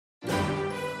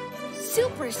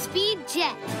super speed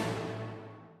jet.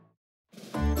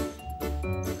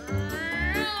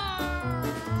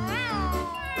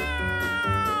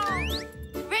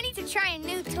 Ready to try a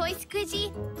new toy,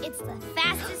 Squidgy? It's the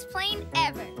fastest plane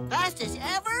ever. Fastest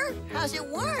ever? How's it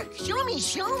work? Show me,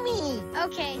 show me.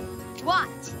 Okay, watch.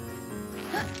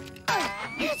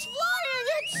 It's flying!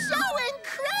 It's so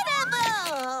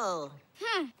incredible!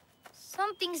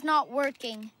 Something's not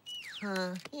working.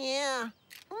 Yeah.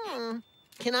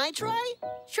 Can I try?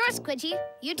 Sure, Squidgy.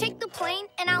 You take the plane,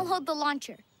 and I'll hold the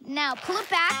launcher. Now pull it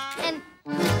back and...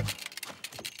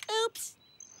 Oops.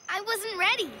 I wasn't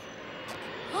ready.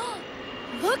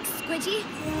 Look, Squidgy.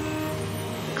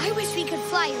 I wish we could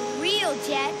fly a real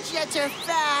jet. Jets are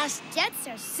fast. Jets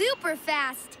are super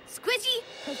fast. Squidgy,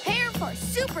 prepare for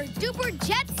super duper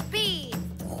jet speed.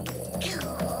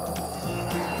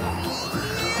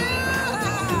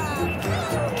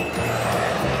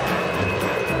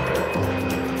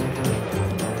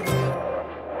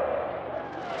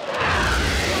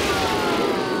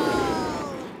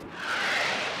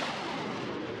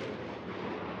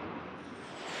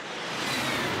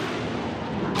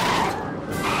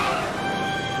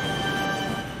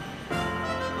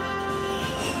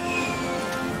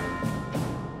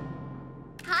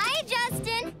 Hi,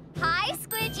 Justin. Hi,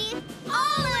 Squidgy.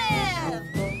 Olive!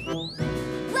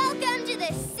 Welcome to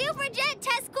the Super Jet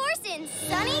Test Course in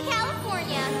sunny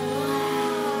California.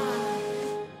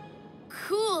 Wow.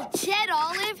 Cool jet,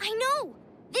 Olive. I know.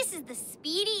 This is the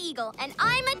Speedy Eagle, and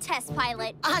I'm a test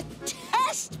pilot. A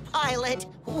test pilot?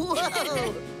 Whoa!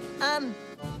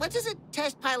 What does a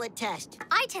test pilot test?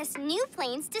 I test new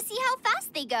planes to see how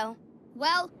fast they go.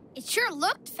 Well, it sure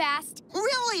looked fast.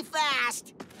 Really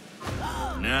fast!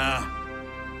 Nah,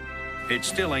 it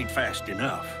still ain't fast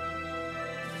enough.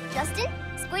 Justin,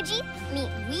 Squidgy, meet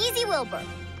Wheezy Wilbur.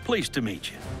 Pleased to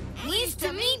meet you. Pleased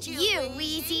to meet you,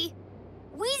 Wheezy.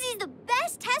 Wheezy's the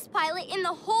best test pilot in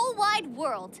the whole wide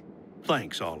world.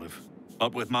 Thanks, Olive.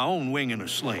 But with my own wing and a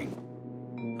sling,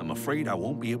 I'm afraid I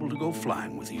won't be able to go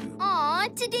flying with you. Aw,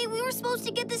 today we were supposed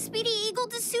to get the Speedy Eagle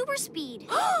to super speed.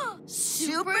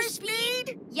 Super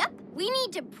speed? Yep, we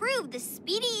need to prove the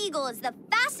Speedy Eagle is the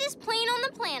fastest plane on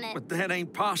the planet. But that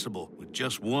ain't possible with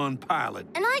just one pilot.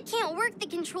 And I can't work the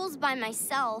controls by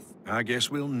myself. I guess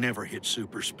we'll never hit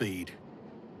super speed.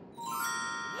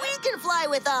 We can fly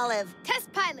with Olive.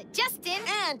 Test pilot Justin.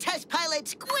 And test pilot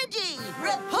Squidgy,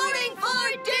 reporting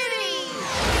for duty!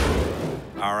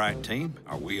 All right, team,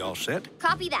 are we all set?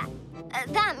 Copy that.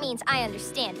 That means I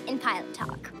understand in pilot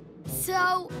talk.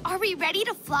 So, are we ready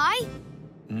to fly?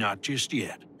 Not just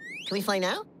yet. Can we fly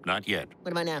now? Not yet.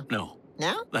 What about now? No,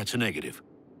 Now? that's a negative.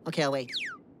 Okay, I'll wait.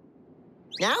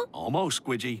 Now? Almost,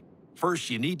 Squidgy. First,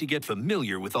 you need to get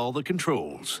familiar with all the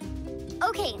controls.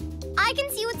 Okay, I can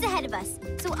see what's ahead of us,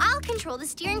 so I'll control the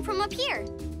steering from up here.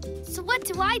 So what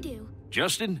do I do?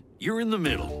 Justin, you're in the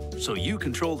middle, so you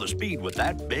control the speed with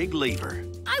that big lever.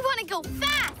 I want to go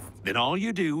fast! Then all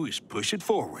you do is push it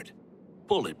forward.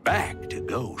 Pull it back to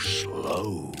go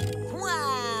slow.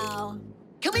 Wow!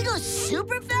 Can we go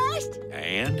super fast?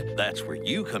 And that's where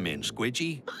you come in,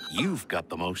 Squidgy. You've got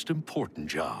the most important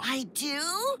job. I do?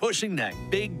 Pushing that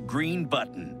big green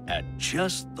button at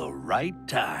just the right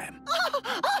time.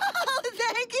 Oh,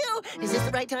 thank you! Is this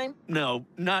the right time? No,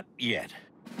 not yet.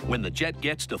 When the jet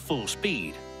gets to full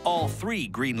speed, all 3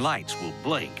 green lights will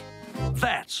blink.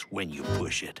 That's when you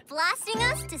push it. Blasting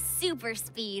us to super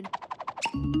speed.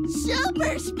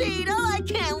 Super speed! Oh, I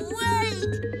can't wait!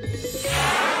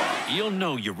 You'll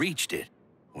know you reached it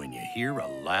when you hear a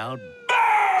loud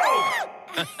bang!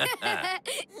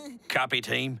 Copy,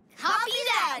 team? Copy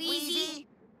that, Wheezy.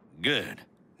 Good.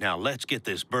 Now let's get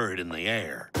this bird in the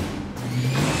air.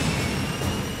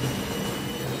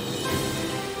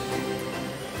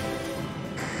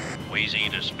 Wheezy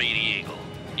to Speedy Eagle.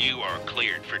 You are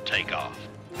cleared for takeoff.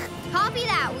 Copy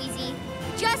that, Wheezy.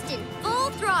 Justin,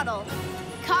 full throttle.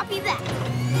 Copy that.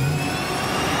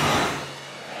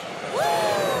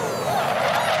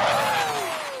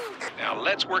 Now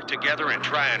let's work together and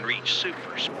try and reach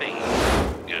super speed.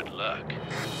 Good luck.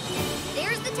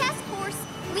 There's the test course.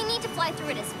 We need to fly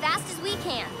through it as fast as we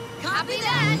can. Copy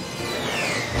that!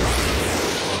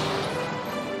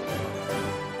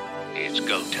 It's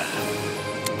go time.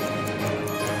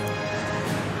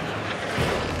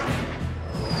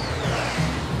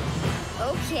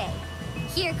 Okay,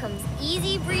 here comes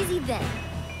Easy Breezy Bend.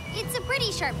 It's a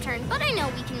pretty sharp turn, but I know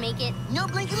we can make it. No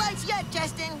blinky lights yet,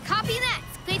 Justin. Copy that,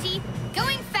 Squidgy.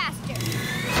 Going faster.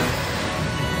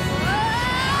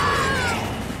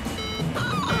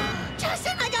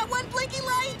 Justin, I got one blinky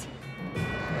light!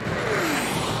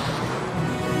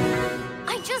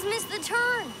 I just missed the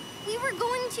turn. We were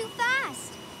going too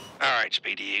fast. All right,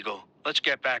 Speedy Eagle. Let's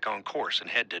get back on course and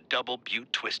head to Double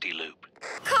Butte Twisty Loop.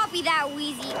 Copy that,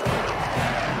 Wheezy.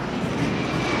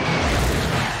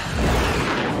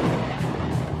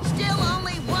 Still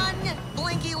only one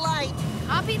blinky light.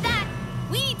 Copy that.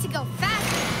 We need to go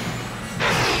faster.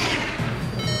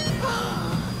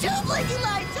 Two blinky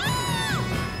lights.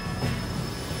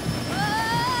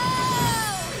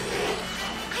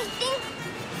 I think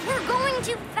we're going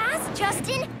too fast,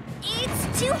 Justin.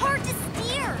 It's too hard to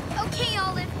steer. Okay,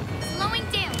 Olive. Slowing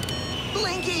down.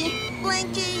 Blinky,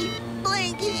 blinky,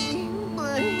 blinky,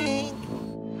 blink.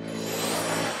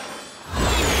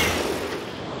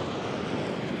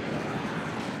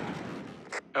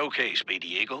 Okay, Speedy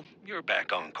Eagle. You're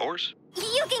back on course.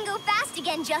 You can go fast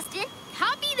again, Justin.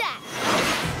 Copy that.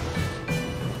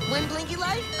 One blinky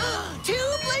light. Two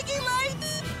blinky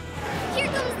lights. Here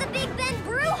comes the Big Ben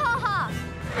brouhaha.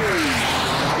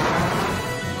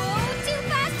 Oh, too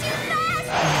fast, too fast.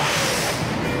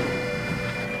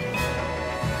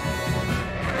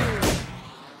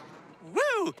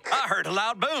 Woo! I heard a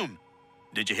loud boom.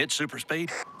 Did you hit super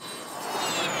speed?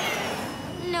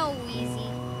 No, Wheezy.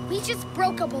 We just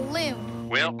broke a balloon.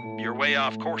 Well, you're way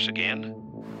off course again.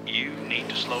 You need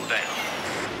to slow down.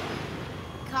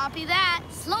 Copy that.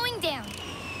 Slowing down.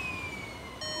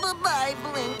 Bye-bye,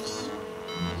 Blinky.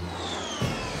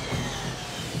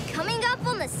 Coming up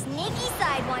on the snaky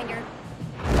sidewinder.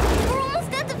 We're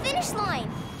almost at the finish line.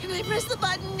 Can I press the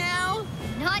button now?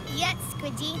 Not yet,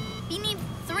 Squidgy. We need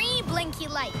 3 blinky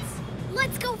lights.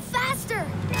 Let's go faster.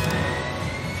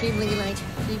 3 blinky lights,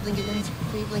 3 blinky lights,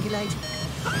 3 blinky lights.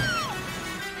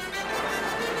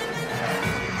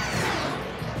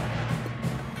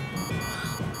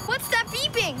 What's that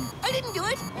beeping? I didn't do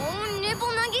it. Oh,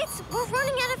 Nibble Nuggets, we're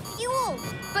running out of fuel.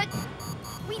 But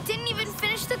we didn't even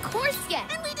finish the course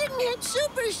yet. And we didn't hit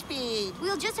super speed.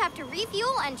 We'll just have to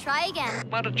refuel and try again.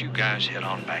 Why don't you guys head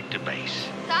on back to base?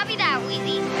 Copy that,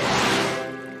 Wheezy.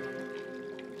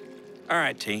 All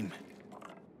right, team.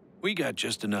 We got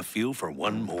just enough fuel for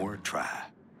one more try.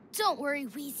 Don't worry,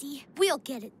 Wheezy. We'll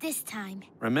get it this time.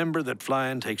 Remember that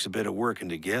flying takes a bit of working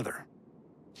together.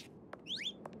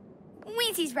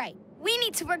 Wheezy's right. We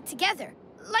need to work together,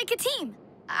 like a team.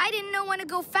 I didn't know when to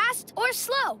go fast or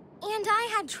slow. And I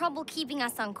had trouble keeping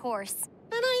us on course.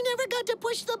 And I never got to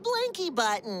push the blinky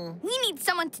button. We need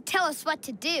someone to tell us what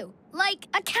to do, like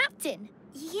a captain.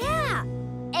 Yeah,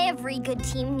 every good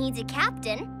team needs a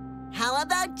captain. How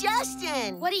about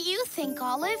Justin? What do you think,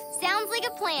 Olive? Sounds like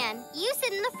a plan. You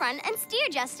sit in the front and steer,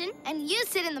 Justin. And you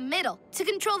sit in the middle to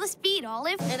control the speed,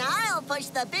 Olive. And I'll push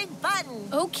the big button.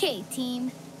 Okay,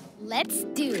 team. Let's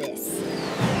do this.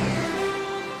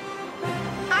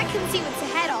 I can see what's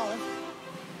ahead, Olive.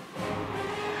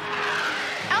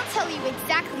 I'll tell you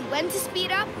exactly when to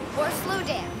speed up or slow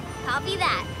down. Copy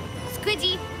that.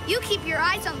 Squidgy, you keep your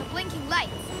eyes on the blinking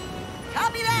lights.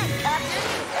 Copy that,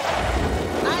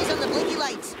 Captain. Eyes on the blinky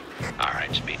lights. All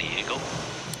right, Speedy Eagle.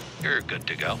 You're good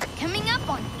to go. Coming up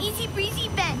on Easy Breezy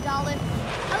Bend, Olive.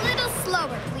 A little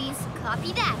slower, please.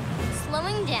 Copy that.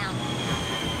 Slowing down.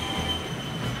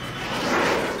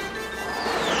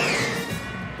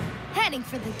 Heading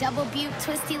for the Double Butte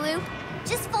Twisty Loop.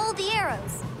 Just follow the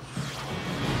arrows.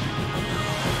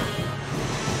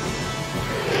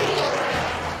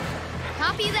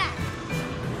 Copy that.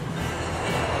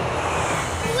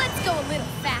 Let's go a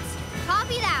little faster.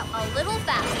 Copy that. A little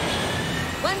faster.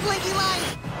 One blinky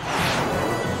light.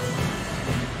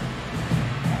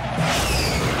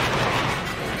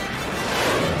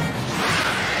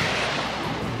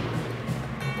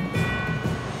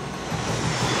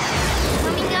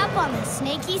 Coming up on the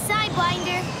snaky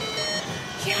sidewinder.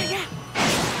 Yeah.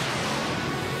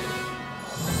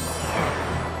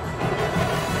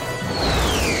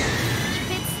 Keep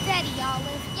it steady,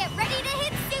 Olive. Get ready to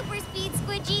hit super speed,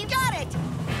 Squidgy. Got it.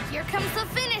 Here comes the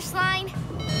finish line.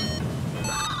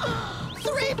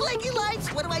 3 blinky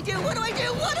lights. What do I do? What do I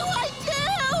do? What do I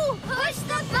do? Push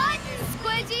the button,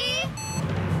 Squidgy.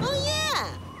 Oh,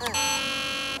 yeah.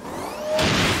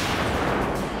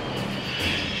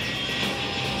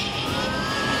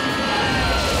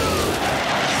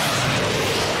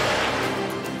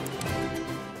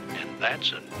 And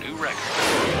that's a new record.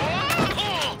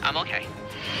 I'm okay.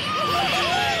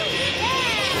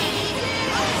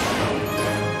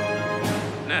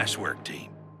 Nice work, team.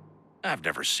 I've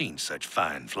never seen such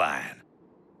fine flying.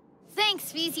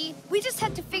 Thanks, Wheezy. We just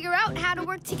had to figure out how to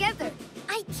work together.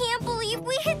 I can't believe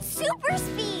we hit super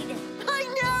speed. I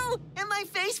know. And my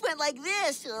face went like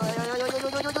this.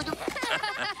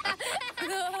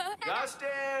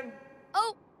 Justin!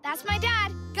 Oh, that's my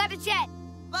dad. Got a jet.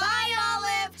 Bye,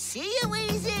 Olive. See you,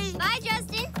 Wheezy. Bye,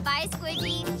 Justin. Bye,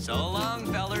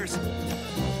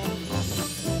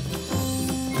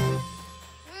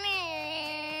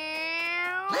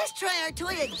 try our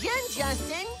toy again,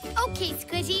 Justin. Okay,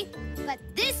 Squidgy, but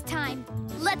this time,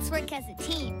 let's work as a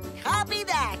team. Copy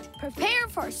that. Prepare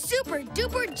for super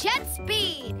duper jet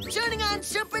speed. Turning on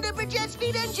super duper jet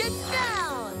speed engine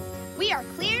now. We are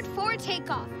cleared for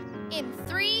takeoff. In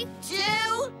 3, 2,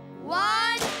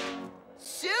 1.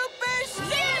 super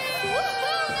speed!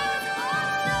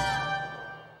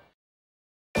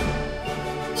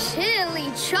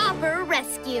 Chili Chopper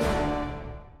Rescue.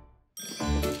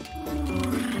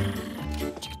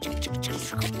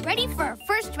 Ready for our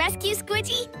first rescue,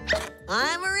 Squidgy?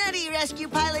 I'm ready, Rescue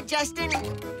Pilot Justin.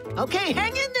 Okay,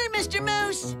 hang in there, Mr.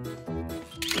 Moose.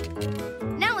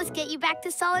 Now let's get you back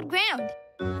to solid ground.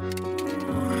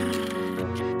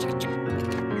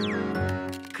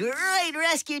 Great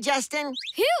rescue, Justin.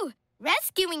 Phew!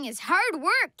 Rescuing is hard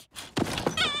work.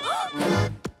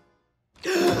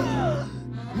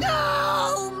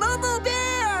 No! Moo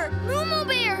Bear! Moo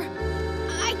Bear!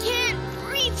 I can't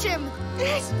reach him.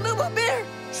 Is Moo Bear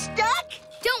stuck?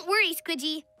 Don't worry,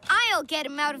 Squidgy. I'll get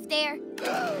him out of there.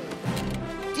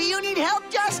 Do you need help,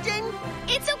 Justin?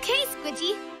 It's okay,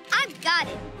 Squidgy. I've got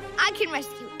it. I can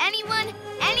rescue anyone,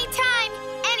 anytime,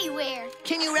 anywhere.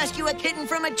 Can you rescue a kitten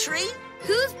from a tree?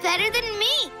 Who's better than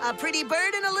me? A pretty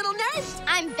bird in a little nest?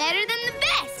 I'm better than the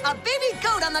best. A baby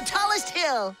goat on the tallest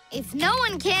hill? If no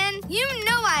one can, you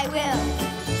know I will.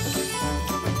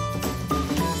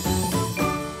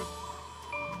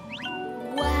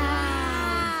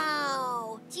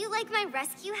 Wow. Do you like my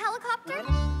rescue helicopter?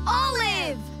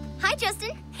 Olive! Hi,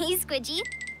 Justin. Hey, Squidgy.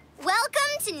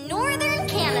 Welcome to Northern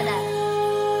Canada.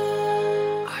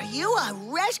 Are you a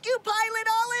rescue pilot,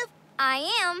 Olive? I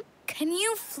am. Can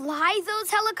you fly those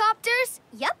helicopters?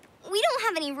 Yep. We don't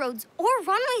have any roads or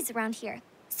runways around here,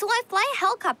 so I fly a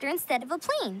helicopter instead of a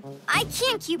plane. I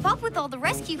can't keep up with all the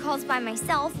rescue calls by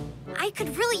myself. I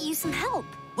could really use some help.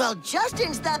 Well,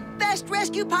 Justin's the best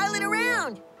rescue pilot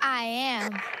around. I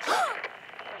am.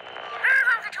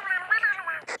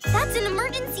 That's an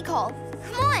emergency call.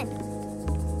 Come on.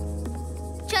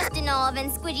 Justin, Olive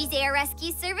and Squidgy's Air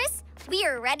Rescue Service. We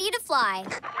are ready to fly.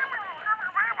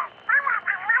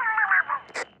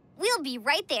 We'll be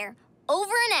right there.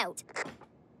 Over and out.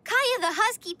 Kaya the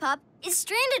husky pup is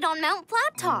stranded on Mount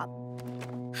Flattop.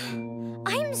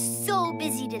 I'm so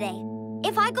busy today.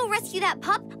 If I go rescue that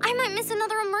pup, I might miss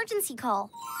another emergency call.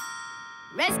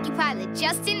 Rescue Pilot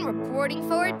Justin reporting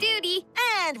for duty.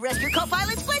 And Rescue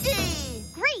Co-Pilot Squidgy!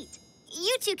 Great!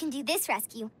 You two can do this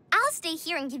rescue. I'll stay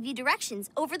here and give you directions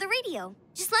over the radio.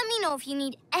 Just let me know if you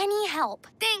need any help.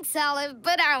 Thanks, Olive,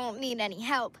 but I won't need any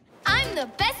help. I'm the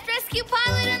best rescue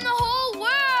pilot in the whole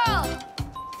world!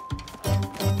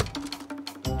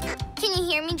 Can you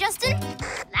hear me, Justin?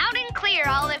 Loud and clear,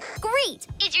 Olive. Great!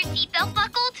 Is your seatbelt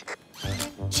buckled?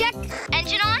 Check.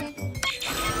 Engine on?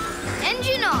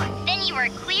 Engine on. Then you are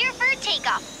clear for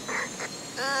takeoff.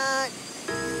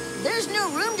 There's no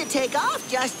room to take off,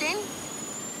 Justin.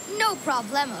 No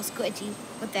problemo, Squidgy.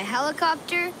 With the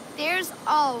helicopter, there's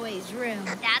always room.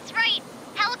 That's right.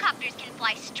 Helicopters can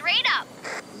fly straight up.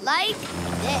 Like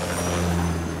this.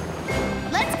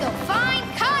 Let's go find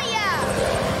Kaya!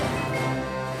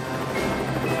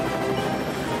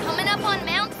 Coming up on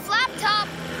Mount Flattop.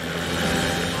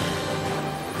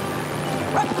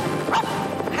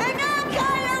 Hang on,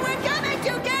 Kaya! We're coming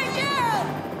to get you!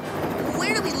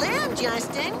 Where do we land,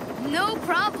 Justin? No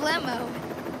problemo.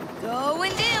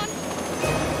 Going down.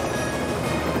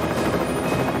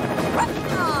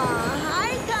 Aw,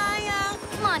 hi, Kaya.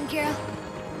 Come on, girl.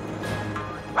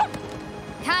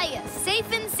 Kaya,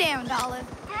 safe and sound, Olive.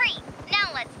 Great. Now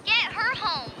let's get her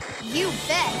home. You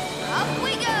bet. Up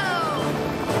we go.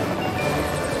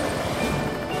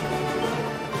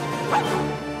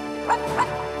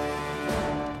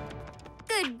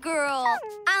 Good girl.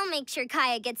 I'll make sure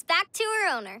Kaya gets back to her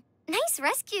owner. Nice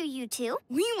rescue, you two.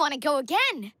 We want to go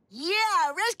again.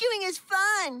 Yeah, rescuing is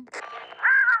fun.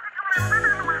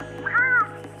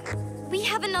 We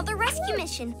have another rescue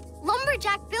mission.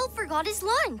 Lumberjack Bill forgot his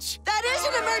lunch. That is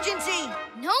an emergency.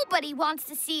 Nobody wants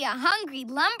to see a hungry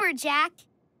lumberjack.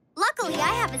 Luckily,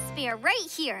 I have a spare right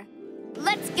here.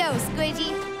 Let's go,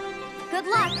 Squidgy. Good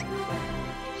luck.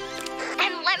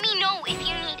 And let me know if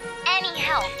you need any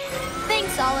help.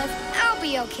 Thanks, Olive. I'll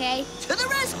be okay. To the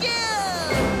rescue!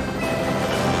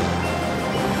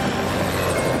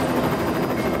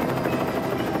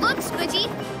 Look, Squidgy.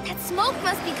 That smoke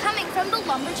must be coming from the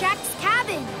lumberjack's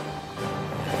cabin.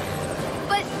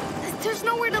 But there's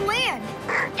nowhere to land.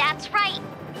 That's right.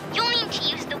 You'll need to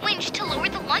use the winch to lower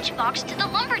the lunchbox to the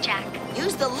lumberjack.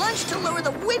 Use the lunch to lower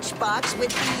the winch box with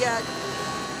the,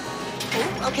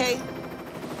 Oh, okay.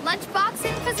 Lunchbox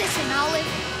in position, Olive.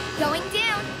 Going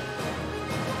down.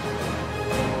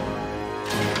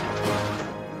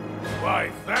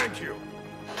 Why, thank you.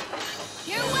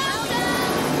 You're welcome!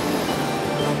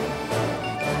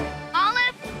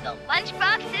 Olive, the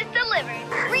lunchbox is delivered.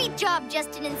 Great job,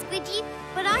 Justin and Squidgy.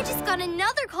 But I just got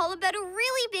another call about a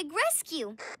really big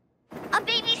rescue. A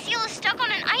baby seal is stuck on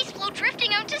an ice floe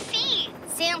drifting out to sea.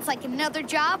 Sounds like another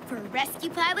job for rescue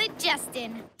pilot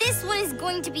Justin. This one is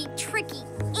going to be tricky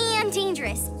and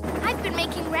dangerous. I've been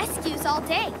making rescues all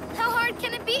day. How hard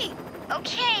can it be?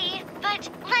 Okay, but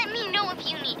let me know if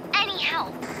you need any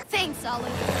help. Thanks, Olive.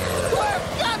 We're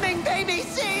coming, baby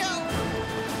seal!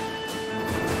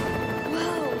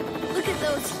 Whoa, look at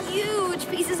those huge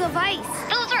pieces of ice.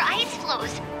 Those are ice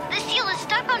floes. The seal is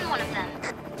stuck on one of them.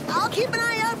 I'll keep an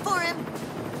eye out for him.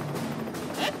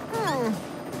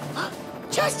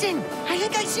 Justin, I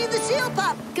think I see the seal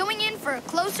pup. Going in for a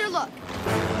closer look.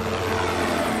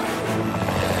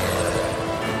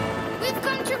 We've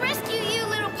come to rescue you,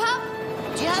 little pup.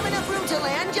 Do you have enough room to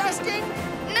land, Justin?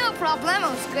 No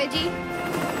problemo, Squidgy.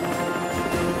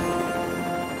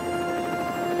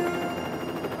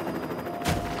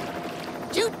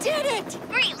 You did it!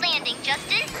 Great landing,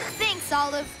 Justin. Thanks,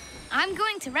 Olive. I'm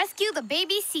going to rescue the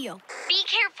baby seal. Be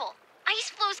careful. Ice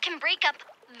floes can break up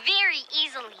very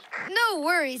easily. No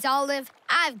worries, Olive.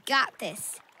 I've got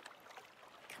this.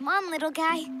 Come on, little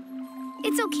guy.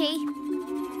 It's okay.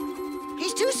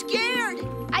 He's too scared.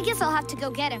 I guess I'll have to go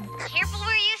get him. Careful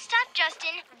where you step,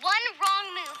 Justin. One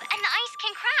wrong move and the ice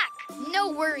can crack. No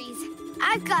worries.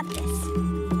 I've got this.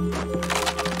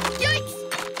 Yikes!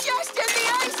 Justin, the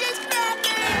ice is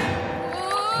cracking!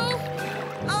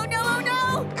 Oh, no, oh,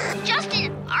 no!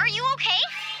 Justin, are you okay?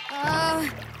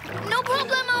 No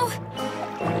problemo.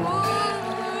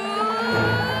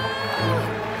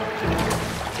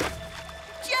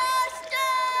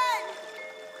 Justin!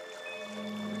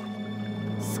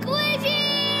 Squidgy!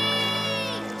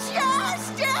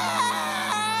 Justin!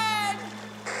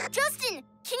 Justin,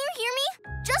 can you hear me?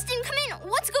 Justin, come in.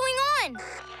 What's going on?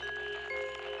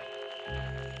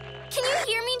 Can you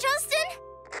hear me, Justin?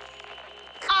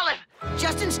 Olive!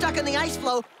 Justin's stuck in the ice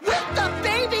floe with the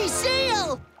baby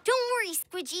seal! Don't worry,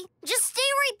 Squidgy. Just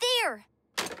stay right there.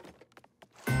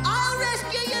 I'll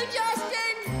rescue you,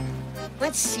 Justin!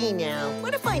 Let's see now.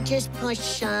 What if I just push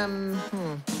Just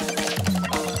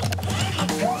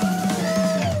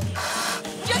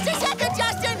a second,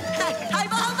 Justin!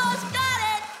 I've almost got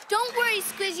it! Don't worry,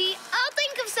 Squidgy. I'll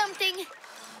think of something.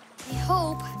 I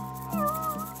hope.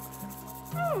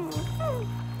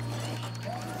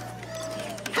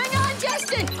 Hang on,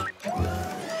 Justin!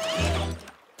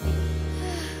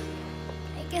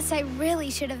 I guess I really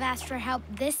should have asked for help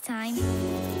this time.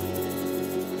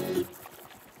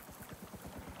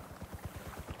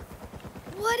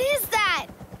 What is that?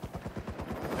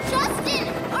 Justin,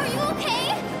 are you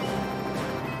okay?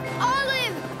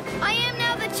 Olive, I am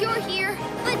now that you're here.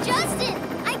 But Justin,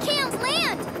 I can't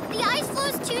land. The ice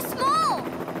flow's too small.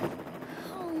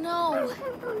 Oh, no.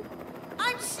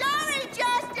 I'm sorry,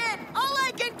 Justin! All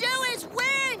I can do is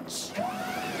winch!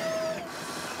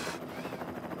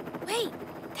 Wait,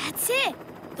 that's it.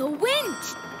 The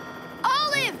winch.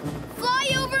 Olive, fly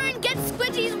over and get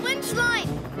Squidgy's winch line.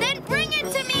 Then bring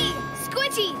it to me.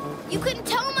 Squidgy, you can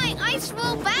tow my ice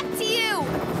floe back to you.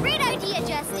 Great idea,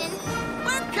 Justin.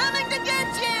 We're coming to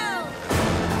get you!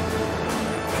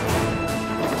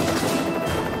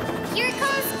 Here it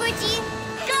comes, Squidgy.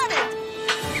 Got it!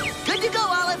 Good to go,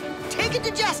 Olive. Take it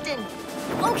to Justin.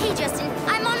 Okay, Justin,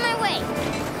 I'm on my way.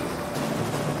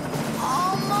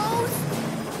 Almost.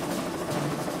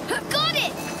 Got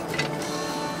it!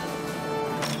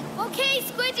 Okay,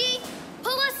 Squidgy,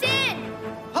 pull us in.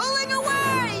 Pulling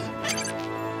away!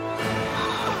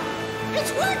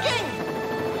 It's working!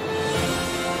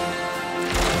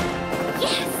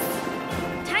 Yes!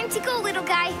 Time to go, little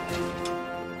guy.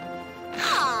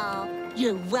 Oh,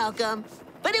 you're welcome.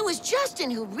 But it was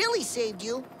Justin who really saved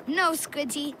you. No,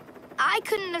 Squidgy. I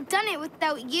couldn't have done it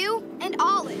without you and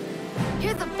Olive.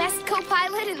 You're the best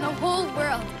co-pilot in the whole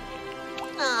world.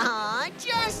 Aw,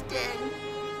 Justin.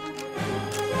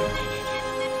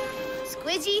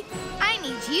 Squidgy, I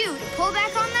need you to pull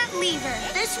back on that lever.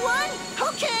 This one?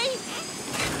 Okay.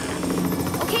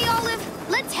 Okay, Olive,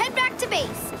 let's head back to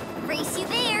base. Race you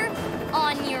there.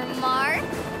 On your mark,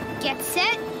 get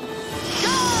set,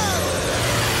 go!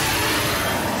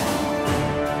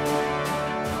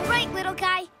 All right, little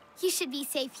guy, you should be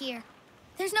safe here.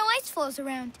 There's no ice floes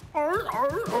around.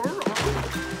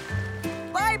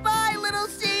 Bye-bye, little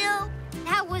seal.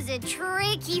 That was a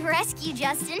tricky rescue,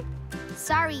 Justin.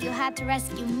 Sorry you had to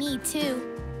rescue me, too.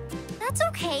 That's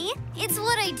okay. It's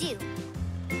what I do.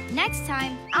 Next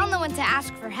time, I'll know when to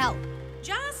ask for help.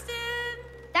 Justin!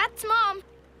 That's Mom.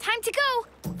 time to go.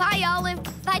 Bye, Olive.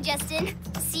 Bye, Justin.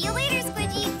 See you later,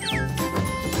 Squidgy.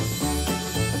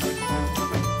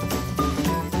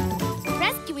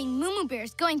 Rescuing Moo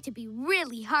Bear's going to be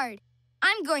really hard.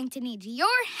 I'm going to need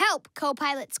your help,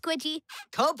 Co-Pilot Squidgy.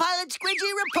 Co-Pilot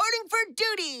Squidgy reporting for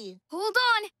duty. Hold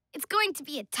on. It's going to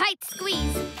be a tight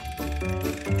squeeze.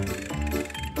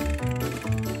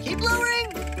 Keep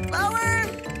lowering. Lower.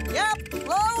 Yep,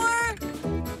 lower.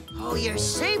 Oh, you're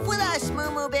safe with us,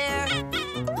 Moo Bear.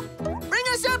 Bring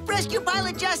us up, Rescue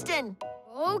Pilot Justin.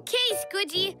 Okay,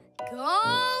 Squidgy.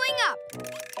 Going up.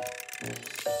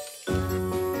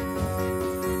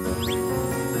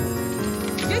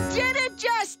 You did it,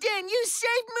 Justin! You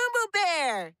saved Moo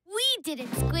Bear! We did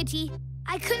it, Squidgy.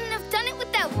 I couldn't have done it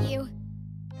without you.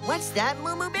 What's that,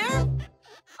 Moo Bear?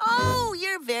 Oh,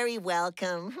 you're very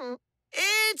welcome.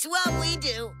 It's what we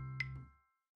do.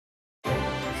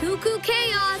 Cuckoo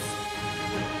Chaos.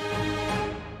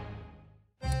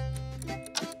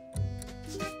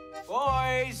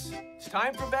 Boys, it's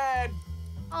time for bed.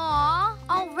 Aw,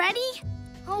 already?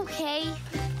 Okay.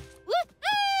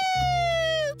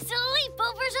 Woohoo!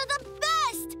 Sleepovers are the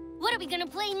best! What are we gonna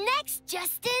play next,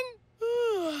 Justin?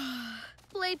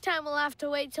 Playtime will have to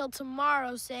wait till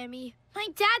tomorrow, Sammy. My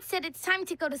dad said it's time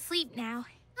to go to sleep now.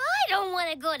 I don't want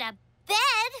to go to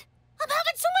bed. I'm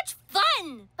having so much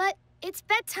fun. But it's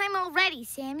bedtime already,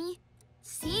 Sammy.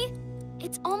 See?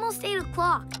 It's almost 8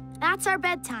 o'clock. That's our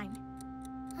bedtime.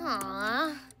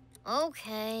 Aw,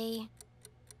 okay.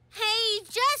 Hey,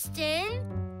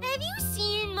 Justin, have you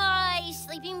seen my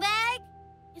sleeping bag?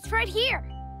 It's right here.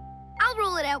 I'll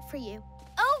roll it out for you.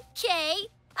 Okay,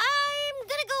 I'm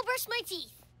gonna go brush my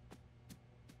teeth.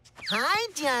 Hi,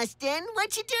 Justin.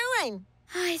 What you doing?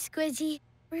 Hi, Squidgy.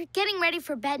 We're getting ready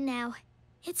for bed now.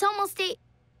 It's almost 8.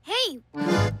 Hey,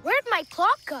 where'd my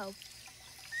clock go?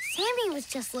 Sammy was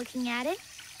just looking at it.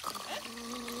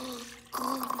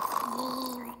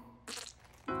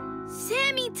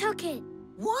 Sammy took it.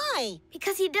 Why?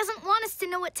 Because he doesn't want us to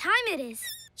know what time it is.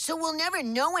 So we'll never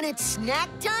know when it's snack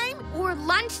time? Or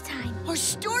lunchtime. Or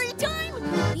story time?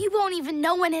 We won't even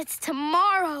know when it's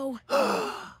tomorrow.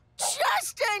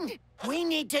 Justin! We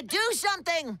need to do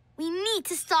something! We need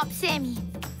to stop Sammy.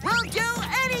 We'll do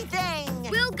anything!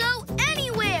 We'll go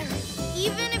anywhere,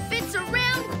 even if it's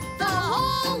around the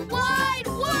whole wide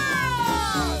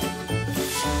world!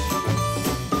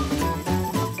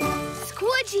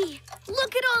 Squidgy,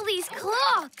 look at all these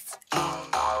clocks.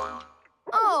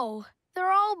 Oh,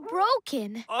 they're all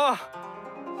broken. Oh,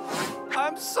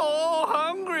 I'm so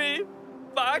hungry,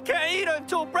 but I can't eat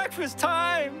until breakfast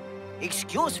time.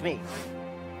 Excuse me.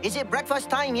 Is it breakfast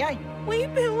time yet?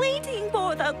 We've been waiting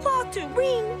for the clock to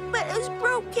ring, but it's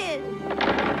broken.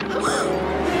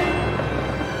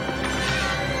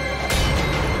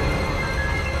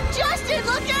 Justin,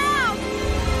 look out!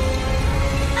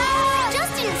 Ah!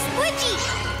 Justin, Squidgy!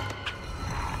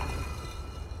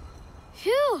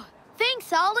 Phew,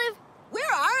 thanks, Olive.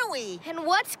 Where are we? And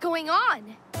what's going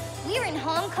on? We're in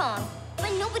Hong Kong,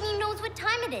 but nobody knows what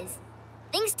time it is.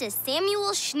 Thanks to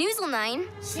Samuel Schnoozelnine.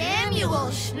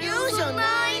 Samuel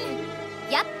Schnoozelnine?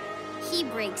 Yep, he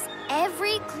breaks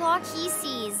every clock he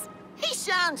sees. He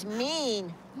sounds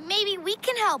mean. Maybe we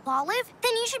can help, Olive.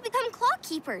 Then you should become clock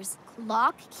keepers.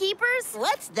 Clock keepers?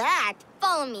 What's that?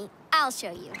 Follow me, I'll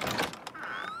show you.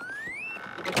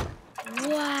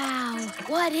 Wow,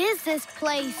 what is this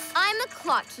place? I'm a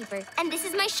clock keeper, and this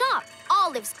is my shop,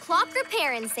 Olive's Clock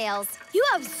Repair and Sales. You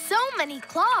have so many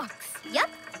clocks. Yep,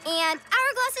 and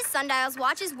hourglasses, sundials,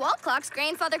 watches, wall clocks,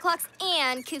 grandfather clocks,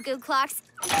 and cuckoo clocks.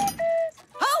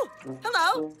 Oh,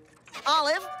 hello.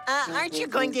 Olive, aren't you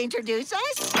going to introduce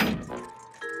us?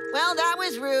 Well, that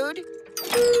was rude.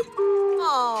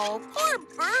 Oh, poor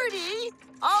birdie.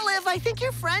 Olive, I think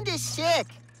your friend is sick.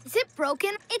 Is it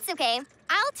broken? It's okay.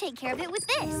 I'll take care of it with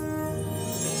this.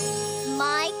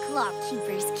 My clock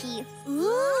keeper's key.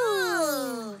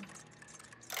 Ooh.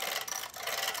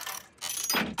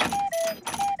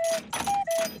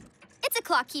 It's a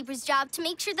clock keeper's job to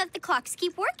make sure that the clocks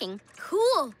keep working.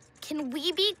 Cool. Can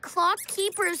we be clock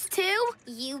keepers too?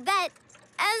 You bet.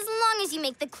 As long as you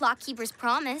make the clock keeper's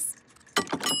promise.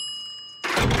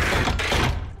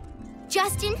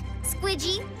 Justin,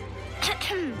 Squidgy,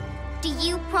 do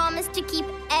you promise to keep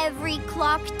every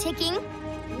clock ticking?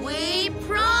 We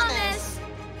promise.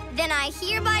 Then I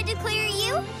hereby declare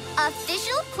you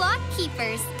official clock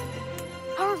keepers.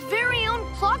 Our very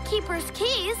own clock keeper's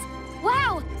keys?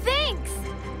 Wow, thanks.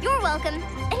 You're welcome.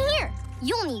 And here,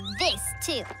 you'll need this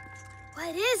too.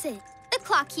 What is it? The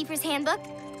Clock Keeper's Handbook.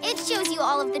 It shows you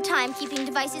all of the timekeeping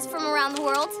devices from around the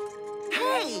world.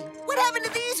 Hey, what happened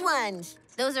to these ones?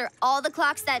 Those are all the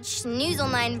clocks that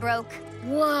Schnoozle9 broke.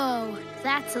 Whoa,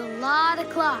 that's a lot of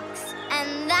clocks.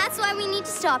 And that's why we need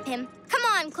to stop him. Come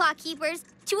on, clock keepers,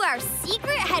 to our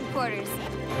secret headquarters.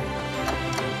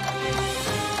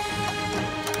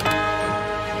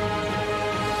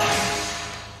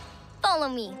 Follow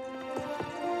me.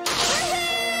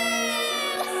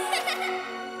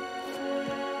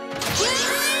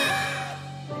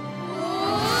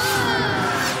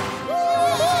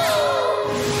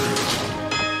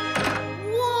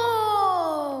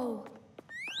 Whoa!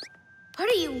 What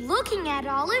are you looking at,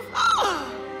 Olive?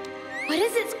 What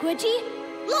is it, Squidgy?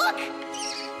 Look!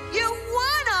 You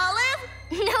won, Olive!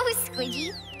 No,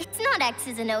 Squidgy. It's not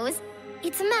X's and O's.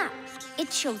 It's a map.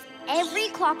 It shows every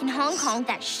clock in Hong Kong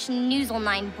that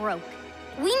Schnoozle9 broke.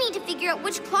 We need to figure out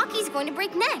which clock he's going to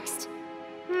break next.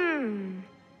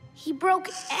 He broke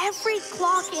every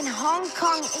clock in Hong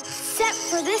Kong except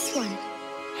for this one.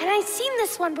 And I've seen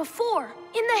this one before,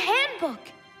 in the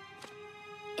handbook.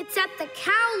 It's at the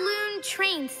Kowloon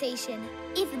train station.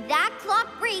 If that clock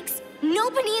breaks,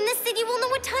 nobody in the city will know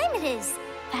what time it is.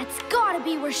 That's gotta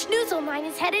be where Schnoozle9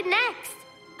 is headed next.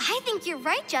 I think you're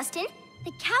right, Justin.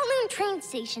 The Kowloon train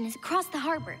station is across the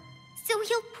harbor, so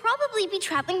he'll probably be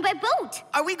traveling by boat.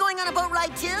 Are we going on a boat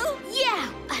ride too? Yeah,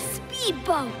 a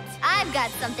speedboat. I've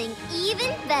got something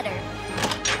even better.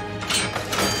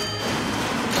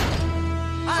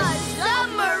 A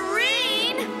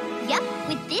Submarine! Yep,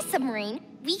 with this submarine,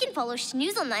 we can follow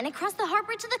Schnoozle9 across the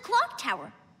harbor to the clock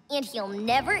tower, and he'll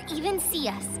never even see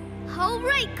us. All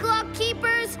right, clock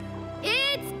keepers,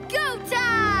 it's go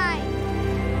time!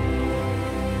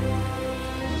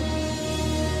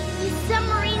 This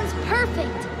submarine's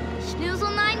perfect.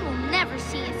 Schnoozle9 will never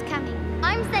see us coming.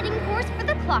 I'm setting course for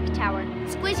the clock tower.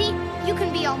 Squidgy, you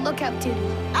can be on lookout duty.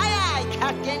 Aye, aye,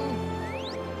 Captain.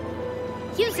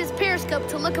 Use his periscope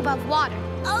to look above water.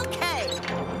 Okay.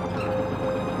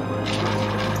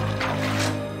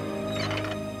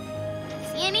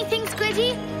 See anything,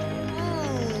 Squidgy?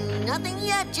 Nothing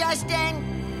yet, Justin.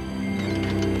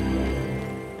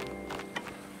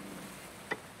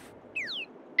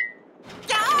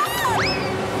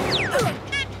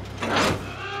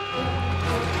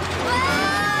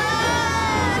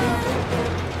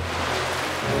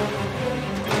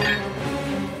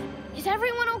 Is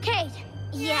everyone okay?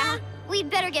 Yeah, we'd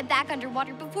better get back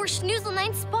underwater before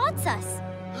Schnoozle9 spots us.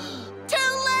 Too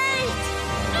late!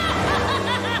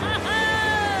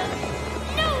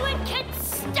 No one can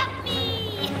stop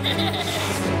me!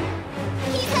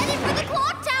 He's headed for the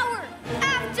clock tower!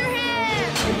 After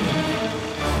him!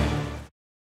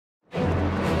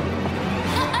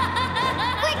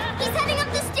 Quick, he's heading up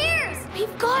the stairs!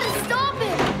 We've got to stop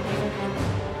him!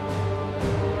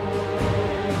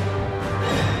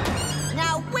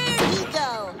 Now where'd he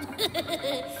go?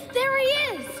 There he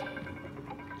is!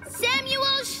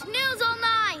 Samuel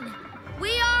Schnoozle9!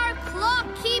 We are clock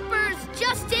keepers,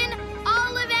 Justin,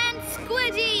 Olive, and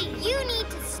Squidgy! You need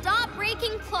to stop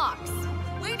breaking clocks.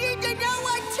 We need to know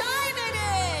what time it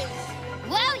is!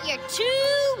 Well, you're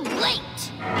too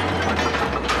late!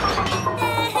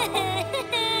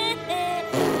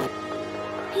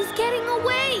 He's getting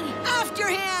away! After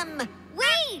him!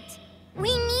 Wait! We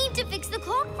need to fix the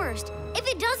clock first. If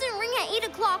it doesn't ring at 8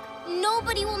 o'clock,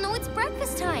 nobody will know it's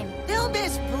breakfast time. They'll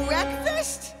miss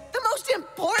breakfast? The most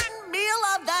important meal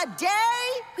of the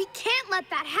day? We can't let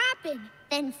that happen.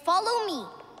 Then follow me.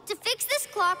 To fix this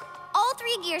clock, all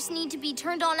 3 gears need to be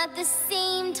turned on at the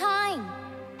same time.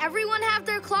 Everyone have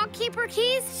their clock keeper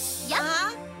keys? Yep.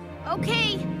 Huh?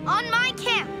 Okay, on my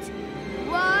count.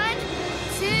 1,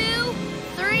 2,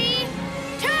 3,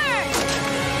 turn!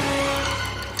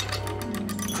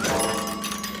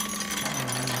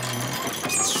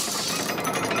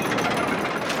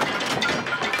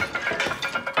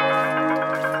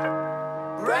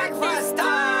 Breakfast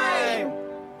time!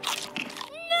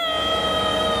 No!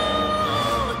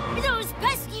 Those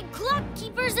pesky clock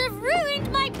keepers have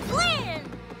ruined my plan!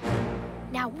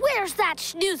 Now where's that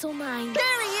Schnoozle9?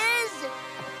 There he is!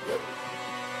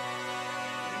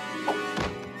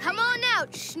 Come on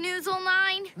out,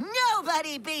 Schnoozle9.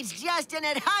 Nobody beats Justin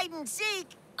at hide and seek.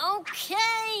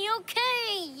 Okay,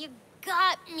 you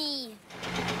got me.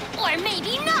 Or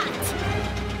maybe not.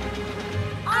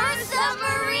 Our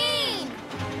submarine!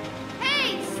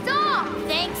 Hey, stop!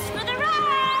 Thanks for the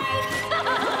ride!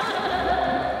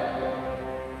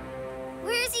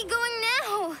 Where is he going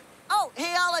now? Oh,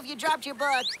 hey, Olive, you dropped your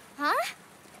book. Huh?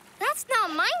 That's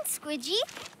not mine, Squidgy.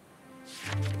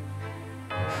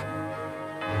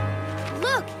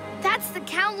 Look, that's the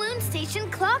Kowloon Station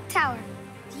clock tower.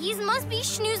 These must be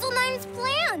Schnoozle9's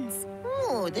plans.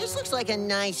 Ooh, this looks like a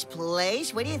nice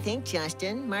place. What do you think,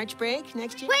 Justin? March break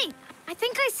next year? Wait, I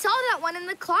think I saw that one in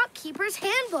the Clock Keeper's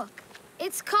handbook.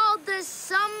 It's called the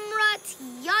Samrat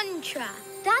Yantra.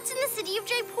 That's in the city of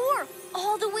Jaipur,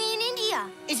 all the way in India.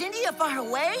 Is India far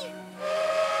away?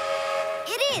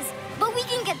 It is, but we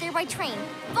can get there by train.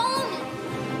 Follow me.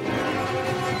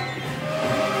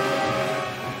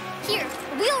 Here,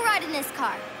 we'll ride in this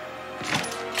car.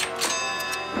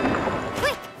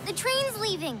 Quick, the train's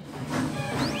leaving.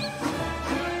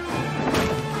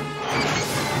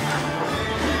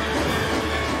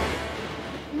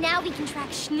 Now we can track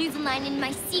Schnoozle-9 in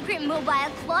my secret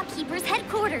mobile Clock Keeper's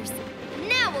headquarters.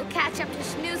 Now we'll catch up to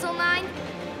Schnoozle-9.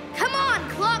 Come on,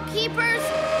 Clock Keepers,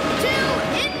 to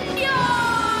India!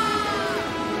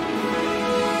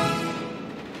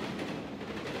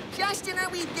 Justin, are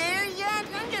we there yet?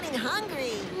 I'm getting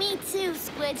hungry. Me too,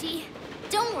 Squidgy.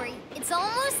 Don't worry, it's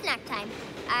almost snack time.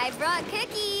 I brought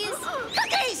cookies.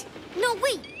 Cookies! No,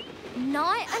 wait.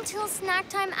 Not until snack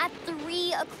time at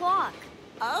 3 o'clock.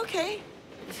 Okay.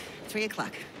 3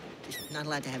 o'clock. Just not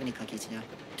allowed to have any cookies now.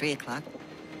 3 o'clock.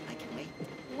 I can wait.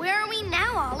 Where are we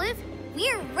now, Olive?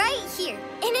 We're right here,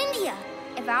 in India.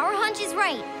 If our hunch is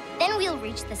right, then we'll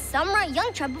reach the Samrat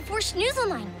Yantra before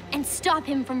Schnoozle-9 and stop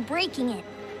him from breaking it.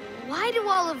 Why do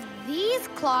all of these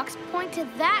clocks point to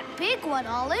that big one,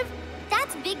 Olive?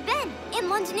 That's Big Ben in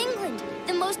London, England,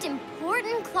 the most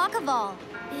important clock of all.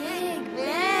 Big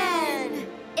Ben!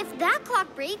 If that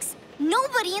clock breaks,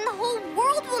 nobody in the whole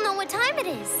world will know what time it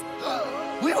is.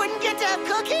 We wouldn't get to have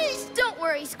cookies? Don't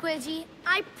worry, Squidgy.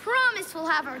 I promise we'll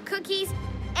have our cookies,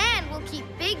 and we'll keep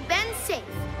Big Ben safe.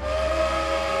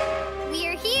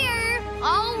 We're here.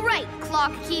 All right,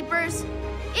 Clock Keepers.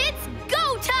 It's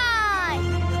go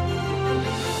time!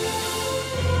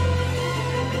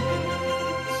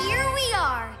 Here we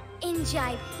are, in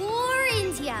Jaipur,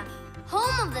 India,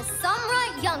 home of the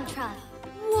Samrat Yantra.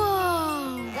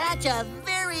 Whoa! That's a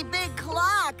very big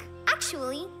clock.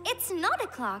 Actually, it's not a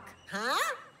clock. Huh?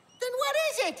 Then what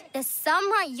is it? The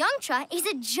Samrat Yantra is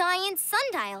a giant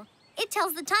sundial. It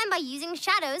tells the time by using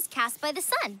shadows cast by the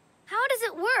sun. How does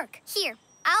it work? Here,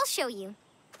 I'll show you.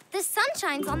 The sun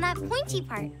shines on that pointy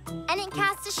part, and it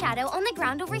casts a shadow on the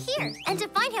ground over here. And to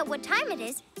find out what time it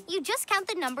is, you just count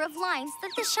the number of lines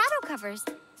that the shadow covers.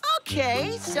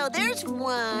 Okay, so there's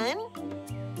 1.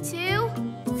 2,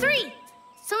 3.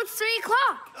 So it's 3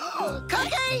 o'clock.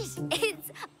 Cookies!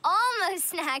 It's almost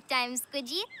snack time,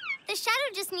 Squidgy. The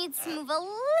shadow just needs to move a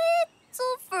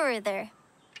little further.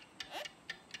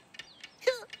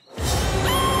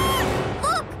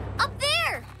 Look! Up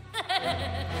there!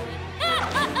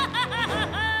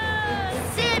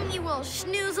 Samuel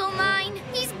Schnoozle-9.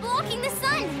 He's blocking the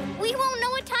sun. We won't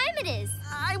know what time it is.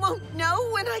 I won't know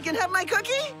when I can have my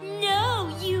cookie? No,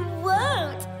 you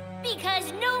won't.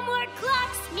 Because no more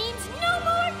clocks means no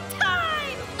more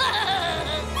time.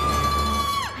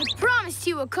 I promised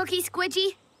you a cookie,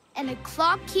 Squidgy. And a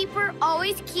clock keeper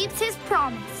always keeps his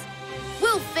promise.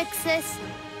 We'll fix this.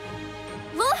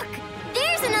 Look!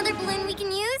 There's another balloon we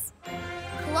can use.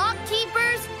 Clock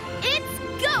keepers, it's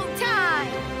go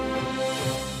time!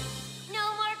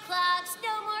 No more clocks,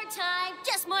 no more time.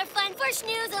 Just more fun for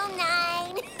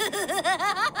Schnoozle-9.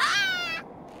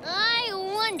 I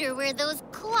wonder where those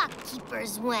clock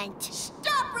keepers went.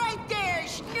 Stop right there,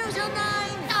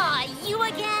 Schnoozle-9! Aw, you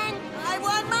again? I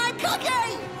want my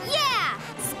cookie! Yeah!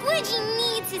 Squidgy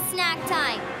needs his snack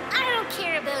time. I don't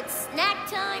care about snack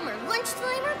time or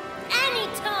lunchtime or any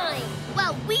time.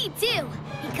 Well, we do,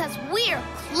 because we're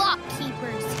clock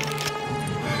keepers.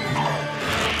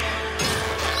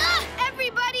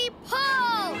 Everybody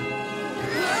pull!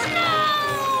 No!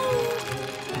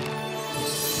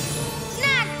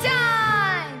 Snack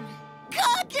time!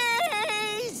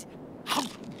 Cookies!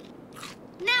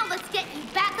 Now let's get you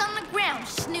back on the ground,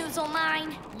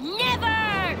 Schnoozle-9.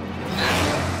 Never!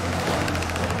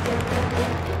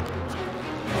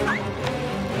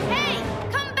 Hey,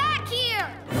 come back here!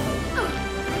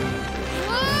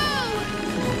 Whoa!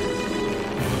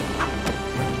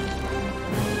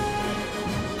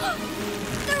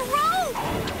 The rope!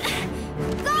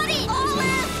 Got it!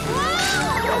 Olive!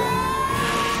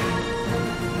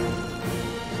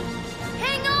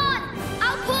 Hang on!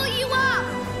 I'll pull you up!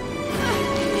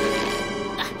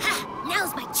 Aha!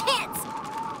 Now's my chance!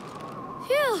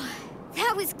 Phew,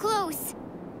 that was close.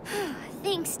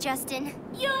 Thanks, Justin.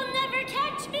 You'll never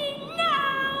catch me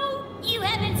now! You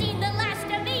haven't seen the last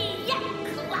of me yet,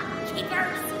 clock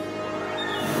keepers!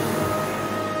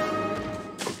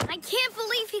 I can't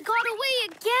believe he got away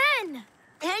again!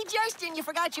 Hey, Justin, you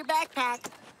forgot your backpack.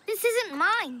 This isn't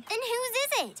mine. Then whose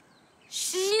is it?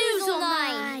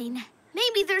 Schnoozle-9.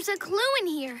 Maybe there's a clue in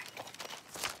here.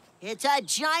 It's a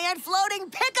giant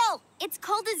floating pickle! It's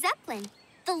called a Zeppelin,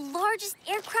 the largest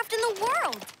aircraft in the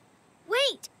world.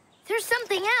 Wait, there's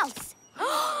something else.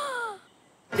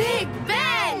 Big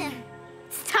Ben!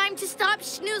 It's time to stop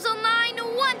Schnoozle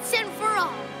 9 once and for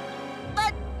all.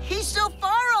 But he's so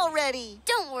far already.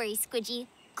 Don't worry, Squidgy.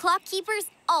 Clock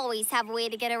keepers always have a way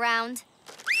to get around.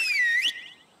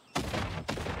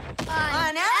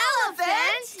 An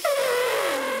elephant?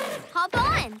 Hop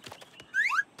on.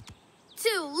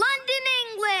 To London,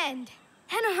 England.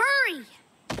 And hurry.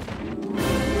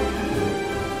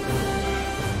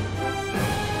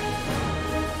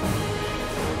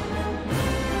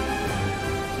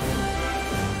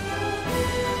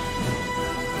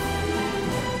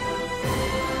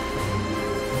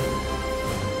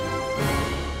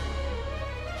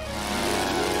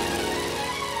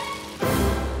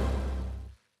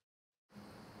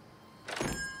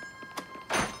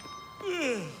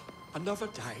 Another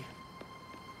day.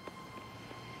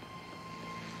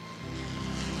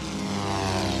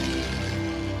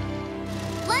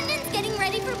 London's getting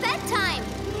ready for bedtime.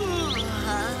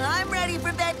 I'm ready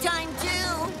for bedtime,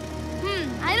 too.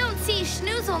 I don't see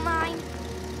Schnoozle 9.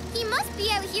 He must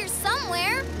be out here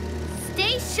somewhere.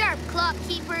 Stay sharp, clock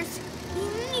keepers. We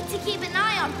need to keep an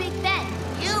eye on Big Ben.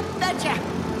 You betcha.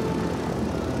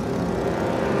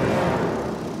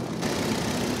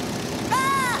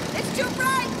 Ah! It's too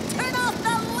bright! Turn off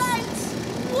the lights!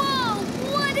 Whoa,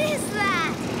 what is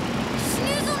that?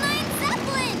 Schnoozle 9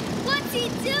 Zeppelin! What's he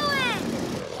doing?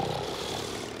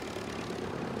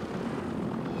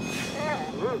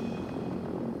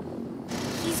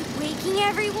 He's waking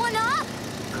everyone up.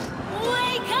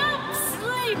 Wake up,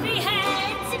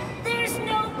 sleepyheads! There's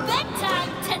no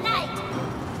bedtime tonight.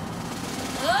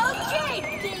 Okay,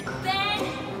 Big Ben,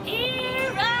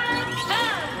 here I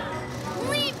come.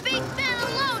 Leave Big Ben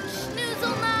alone,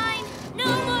 Schnoozle 9. No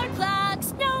more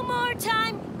clocks, no more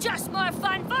time, just more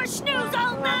fun for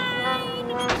Schnoozle 9.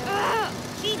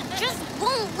 He just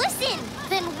won't listen.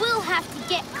 Then we'll have to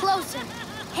get closer.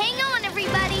 Hang on,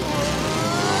 everybody.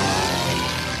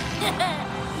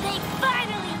 They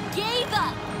finally gave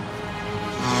up.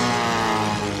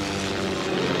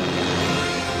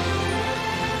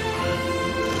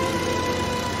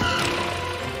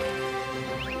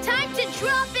 Time to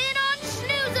drop in on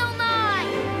Schnoozle 9.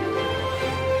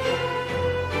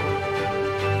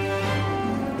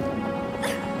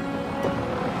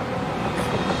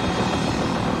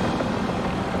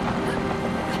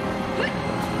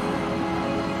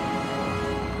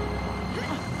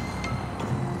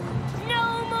 No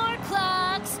more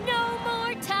clocks, no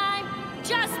more time,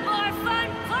 just more fun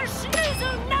for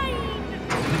Schnoozle 9.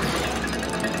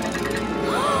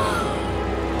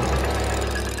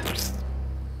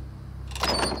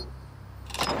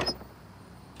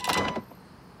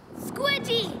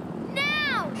 Squidgy,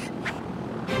 now!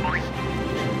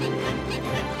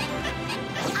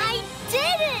 I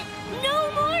did it! No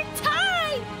more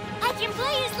time! I can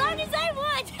play as long as I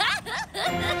want!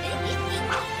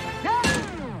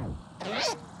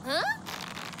 Huh?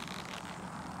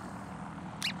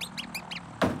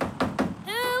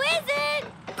 Who is it?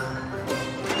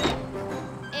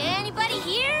 Anybody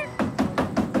here?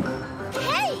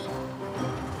 Hey!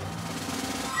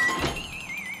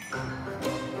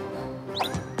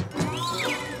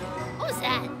 Who's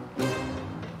that?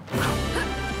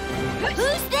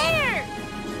 Who's there?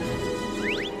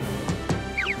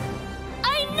 I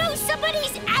know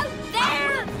somebody's out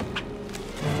there!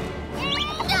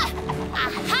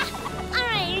 Aha! I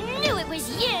knew it was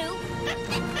you!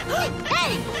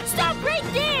 Hey! Stop right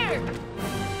there!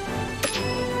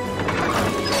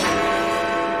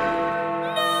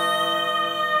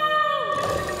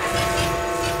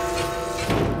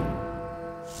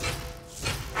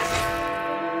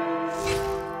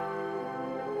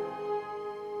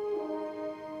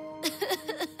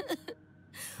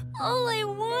 All I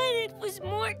wanted was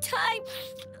more time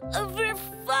for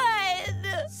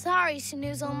fun. Sorry,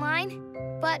 Schnoozle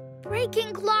 9, but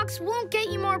breaking clocks won't get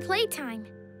you more playtime.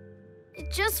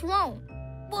 It just won't.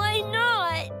 Why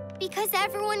not? Because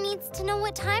everyone needs to know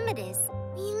what time it is.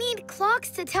 We need clocks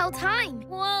to tell time.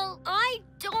 Well, I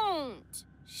don't.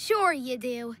 Sure you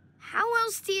do. How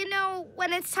else do you know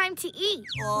when it's time to eat?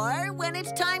 Or when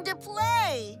it's time to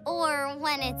play. Or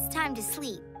when it's time to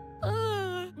sleep.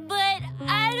 But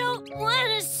I don't want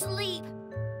to sleep.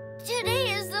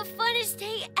 Today is the funnest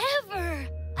day ever.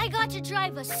 I got to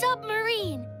drive a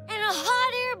submarine and a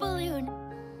hot air balloon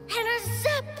and a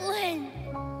Zeppelin.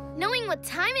 Knowing what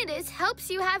time it is helps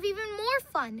you have even more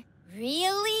fun.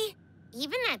 Really?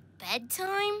 Even at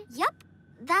bedtime? Yep,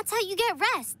 that's how you get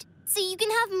rest. so you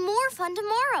can have more fun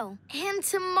tomorrow. And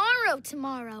tomorrow.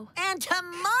 And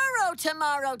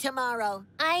tomorrow.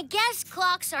 I guess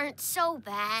clocks aren't so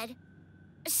bad.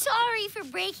 Sorry for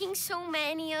breaking so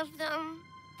many of them.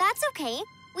 That's okay.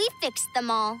 We fixed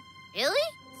them all. Really?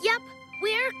 Yep,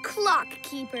 we're clock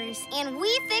keepers. And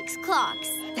we fix clocks.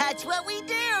 That's what we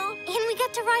do. And we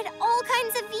get to ride all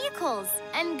kinds of vehicles.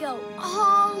 And go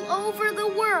all over the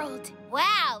world.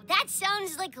 Wow, that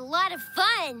sounds like a lot of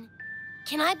fun.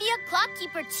 Can I be a clock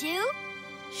keeper too?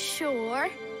 Sure,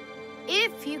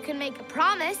 if you can make a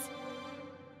promise.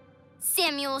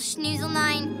 Samuel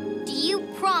Schnoozle9, do you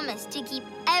promise to keep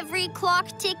every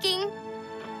clock ticking?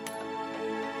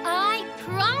 I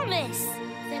promise.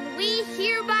 Then we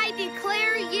hereby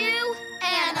declare you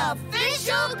An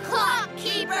official clock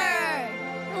keeper.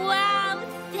 Wow,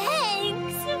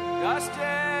 thanks.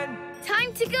 Justin!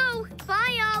 time to go.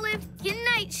 Bye, Olive. Good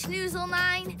night,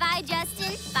 Schnoozle9. Bye,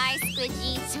 Justin. Bye,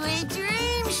 Squidgy. Sweet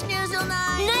dreams, Schnoozle9.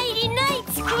 Nighty-night,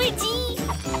 Squidgy.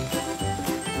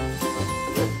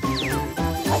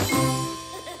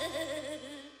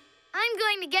 I'm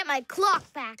going to get my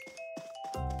clock back.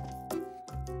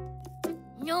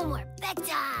 No more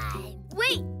bedtime.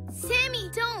 Wait, Sammy,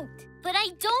 don't. But I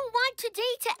don't want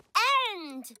today to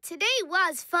end. Today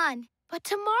was fun, but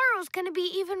tomorrow's gonna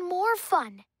be even more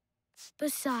fun.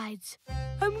 Besides,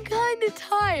 I'm kinda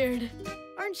tired.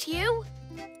 Aren't you?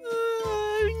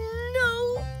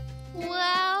 No.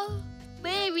 Well,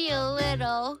 maybe a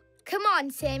little. Come on,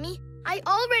 Sammy. I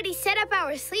already set up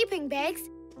our sleeping bags.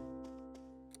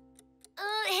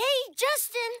 Hey,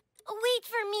 Justin, wait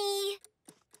for me.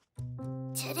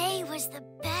 Today was the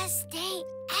best day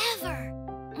ever.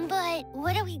 But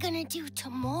what are we gonna do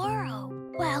tomorrow?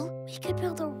 Well, we could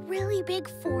build a really big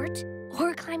fort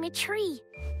or climb a tree.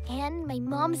 And my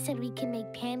mom said we can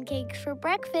make pancakes for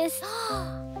breakfast.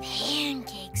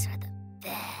 Pancakes are the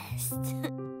best.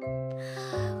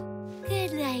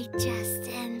 Good night,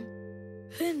 Justin.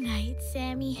 Good night,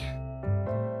 Sammy.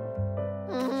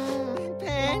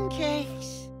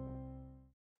 Pancakes.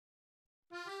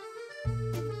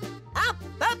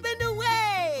 Up and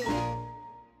away!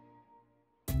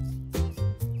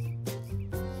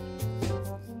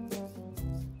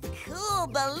 Cool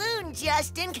balloon,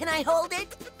 Justin. Can I hold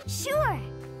it? Sure.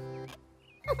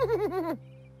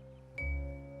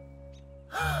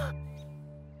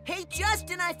 Hey,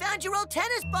 Justin, I found your old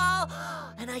tennis ball.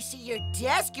 And I see your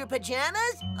desk, your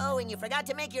pajamas. Oh, and you forgot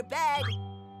to make your bed.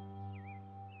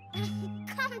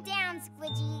 Calm down,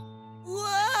 Squidgy.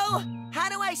 Whoa! How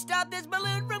do I stop this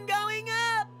balloon from going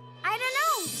up? I don't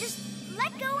know. Just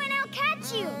let go and I'll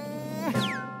catch you.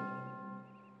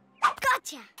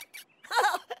 Gotcha.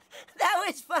 Oh, that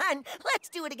was fun. Let's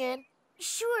do it again.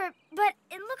 Sure, but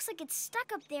it looks like it's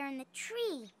stuck up there in the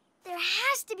tree. There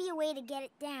has to be a way to get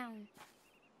it down.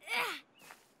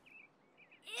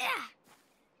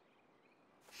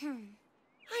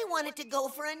 I wanted to go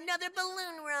for another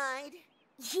balloon ride.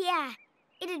 Yeah,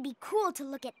 it'd be cool to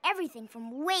look at everything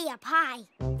from way up high.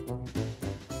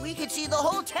 We could see the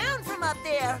whole town from up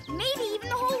there. Maybe even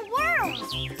the whole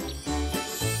world.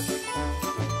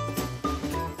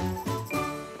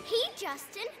 Hey,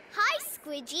 Justin. Hi,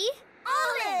 Squidgy.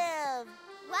 Olive!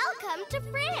 Welcome to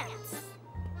France.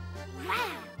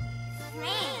 Wow,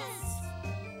 France.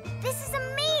 This is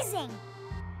amazing.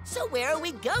 So where are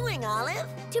we going, Olive?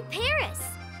 To Paris.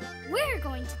 We're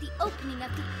going to the opening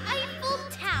of the Eiffel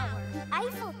Tower.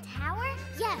 Eiffel Tower?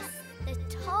 Yes, the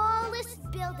tallest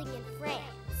building in France.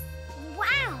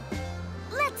 Wow!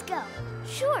 Let's go.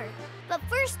 Sure, but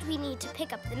first we need to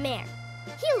pick up the mayor.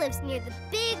 He lives near the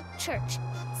big church.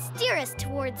 Steer us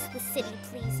towards the city,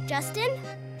 please, Justin.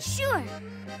 Sure.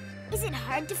 Is it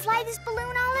hard to fly this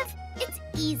balloon, Olive? It's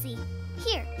easy.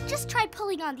 Here, just try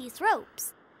pulling on these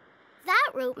ropes.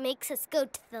 That rope makes us go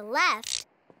to the left.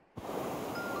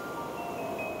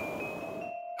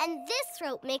 And this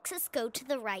rope makes us go to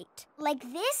the right. Like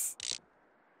this?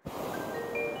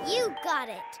 You got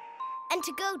it. And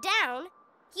to go down,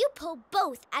 you pull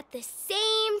both at the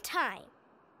same time.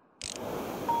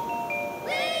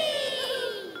 Whee!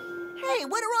 Hey,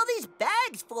 what are all these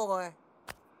bags for?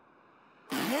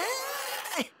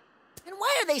 And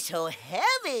why are they so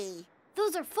heavy?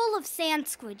 Those are full of sand,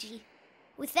 Squidgy.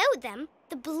 Without them,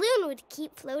 the balloon would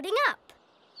keep floating up.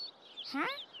 Huh?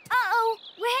 Uh-oh!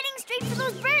 We're heading straight for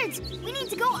those birds. We need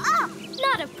to go up.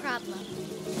 Not a problem.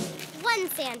 One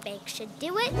sandbag should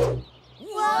do it.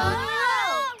 Whoa!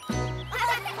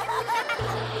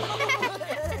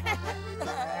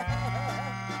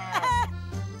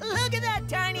 Look at that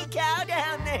tiny cow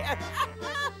down there.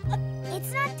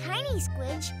 It's not tiny,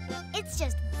 Squidge. It's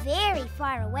just very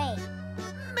far away.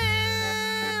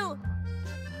 Moo!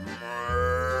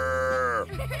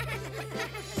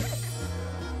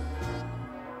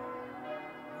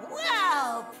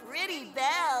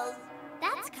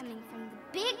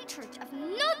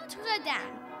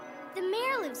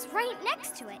 lives right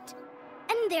next to it.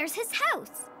 And there's his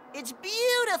house. It's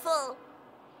beautiful.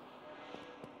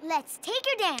 Let's take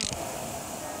her down.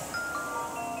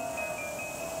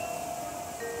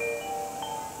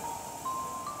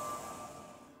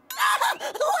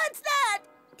 What's that?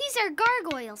 These are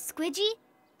gargoyles, Squidgy.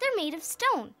 They're made of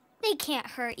stone. They can't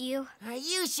hurt you. Are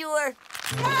you sure?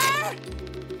 Ah!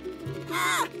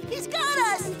 Ah! He's got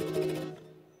us!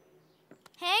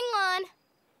 Hang on.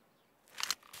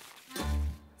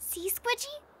 See,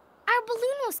 Squidgy? Our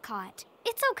balloon was caught.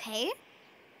 It's okay.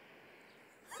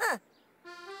 Huh.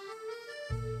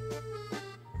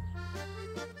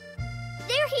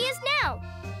 There he is now.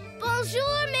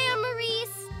 Bonjour, Mère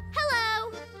Maurice.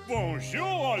 Hello. Bonjour,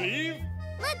 Olive.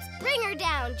 Let's bring her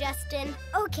down, Justin.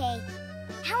 Okay.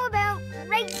 How about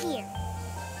right here?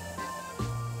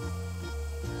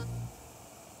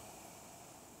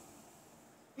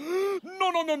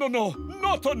 No.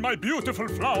 Not on my beautiful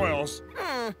flowers.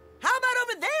 How about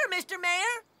over there, Mr.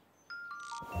 Mayor?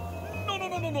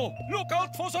 No. Look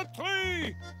out for the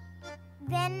tree.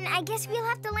 Then I guess we'll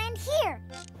have to land here.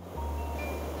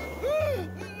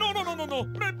 No.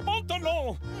 Mes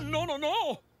pantalons.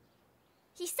 No.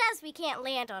 He says we can't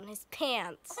land on his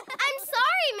pants. I'm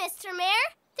sorry, Mr.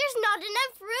 Mayor. There's not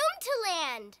enough room to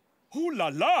land. Ooh la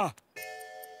la.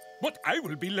 But I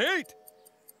will be late.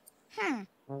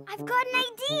 I've got an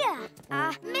idea.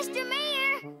 Mr.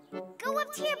 Mayor, go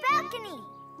up to your balcony.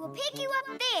 We'll pick you up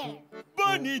there.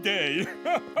 Bunny day.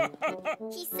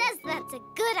 He says that's a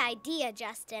good idea,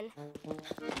 Justin.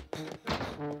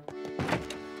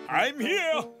 I'm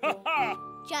here.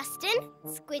 Justin,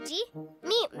 Squidgy,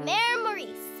 meet Mayor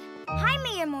Maurice. Hi,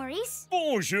 Mayor Maurice.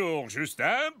 Bonjour,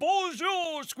 Justin.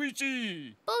 Bonjour,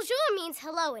 Squidgy. Bonjour means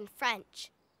hello in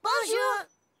French. Bonjour.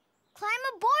 Climb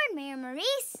aboard, Mayor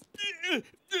Maurice.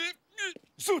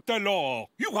 Zut alors,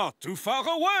 you are too far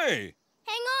away.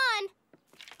 Hang on.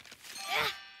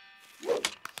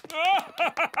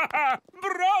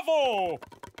 Bravo!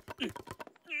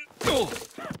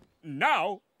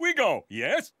 Now we go,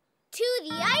 yes? To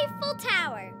the Eiffel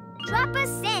Tower. Drop a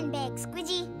sandbag,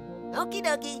 Squidgy. Okie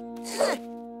dokie.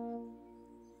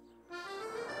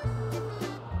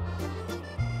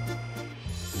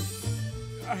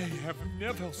 I have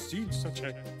never seen such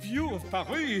a view of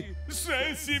Paris.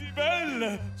 C'est si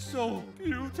belle, so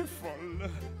beautiful.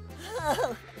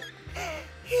 Oh,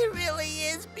 it really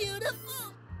is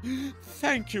beautiful.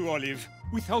 Thank you, Olive.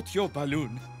 Without your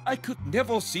balloon, I could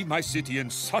never see my city in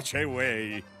such a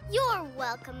way. You're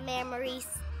welcome, Mayor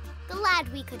Maurice. Glad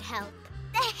we could help.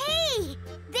 Hey!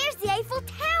 There's the Eiffel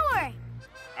Tower!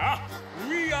 Ah,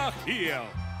 we are here.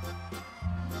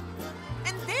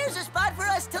 And there's a spot for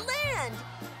us to land.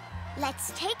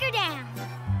 Let's take her down.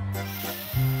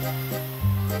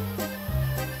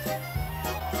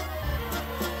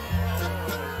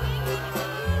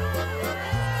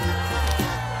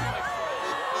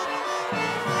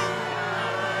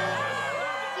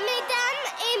 Mesdames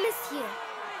et messieurs,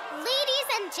 ladies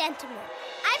and gentlemen,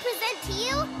 I present to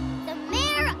you the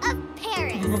Mayor of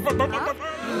Paris.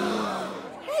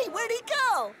 Hey, where'd he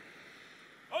go?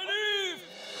 Olive!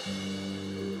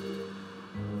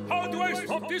 How do I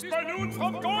stop this balloon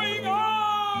from going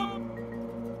up?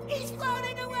 He's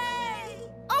floating away.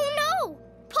 Oh no!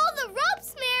 Pull the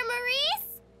ropes, Mayor Maurice!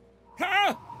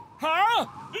 Huh?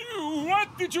 What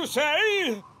did you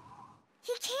say?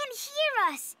 He can't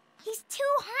hear us. He's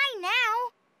too high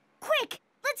now. Quick,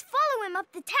 let's follow him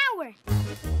up the tower.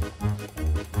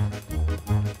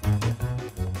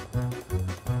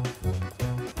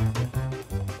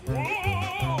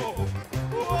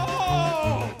 Whoa!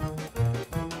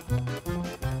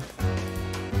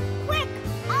 Quick,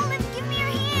 Olive, give me your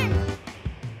hand.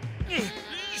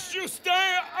 Justin,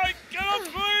 I can't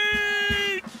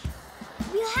reach!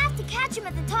 We'll have to catch him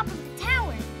at the top of the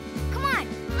tower. Come on,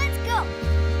 let's go.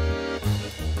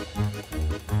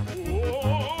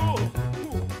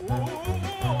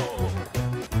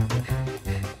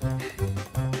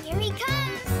 Here he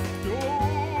comes.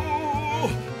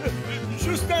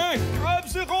 Justin, grab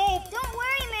the rope! Don't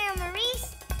worry, Mayor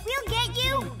Maurice. We'll get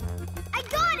you. I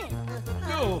got it.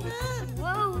 No.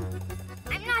 Whoa,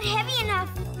 I'm not heavy enough.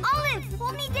 Olive,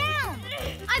 hold me down.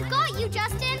 I've got you,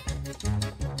 Justin.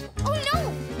 Oh no,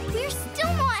 we're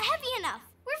still not heavy enough.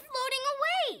 We're floating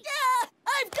away. Yeah,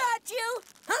 I've got you.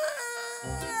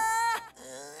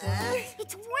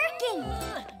 It's working.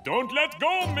 Don't let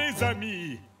go, mes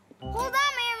amis. Hold on,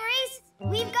 Mayor Maurice.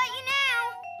 We've got you now.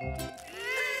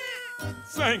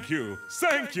 Thank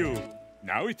you.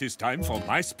 Now it is time for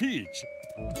my speech.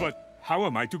 But how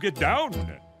am I to get down?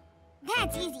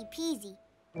 That's easy peasy.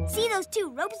 See those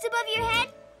two ropes above your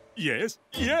head? Yes,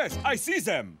 yes, I see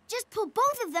them. Just pull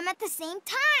both of them at the same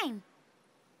time.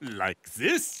 Like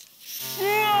this?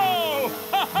 Whoa!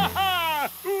 Ha ha ha!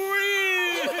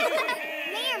 Whee!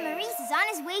 Mayor Maurice is on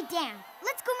his way down.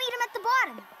 Let's go meet him at the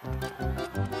bottom.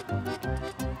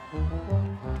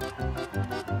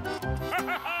 Ha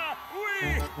ha ha!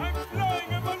 Whee! I'm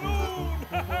flying a balloon!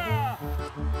 Ha ha!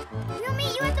 We'll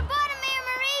meet you at the bottom, Mayor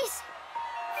Maurice.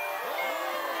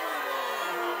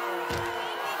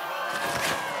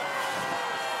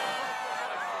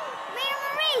 Mayor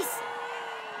Maurice,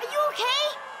 are you okay?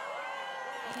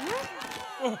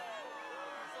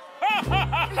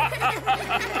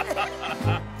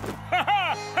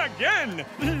 Again!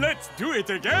 Let's do it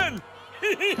again!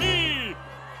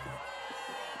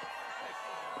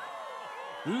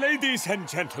 Ladies and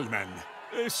gentlemen,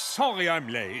 sorry I'm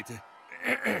late.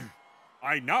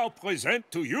 I now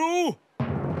present to you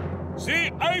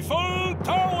the Eiffel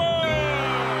Tower!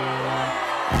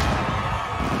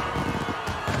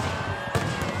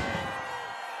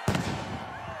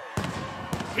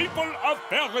 People of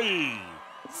Paris!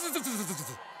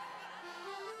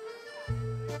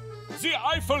 The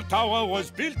Eiffel Tower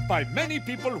was built by many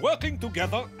people working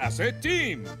together as a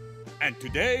team. And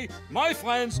today, my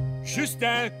friends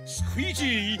Justin,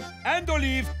 Squidgy, and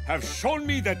Olive have shown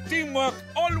me that teamwork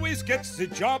always gets the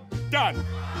job done.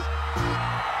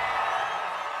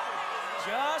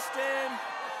 Justin!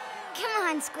 Come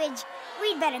on, Squidge.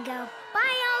 We'd better go.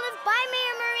 Bye, Olive. Bye,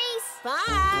 Mayor Maurice.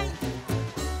 Bye!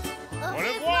 Au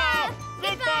revoir!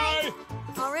 Goodbye!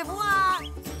 Au revoir!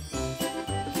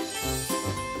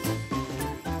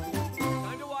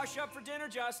 Time to wash up for dinner,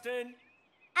 Justin.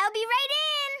 I'll be right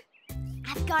in.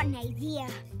 I've got an idea.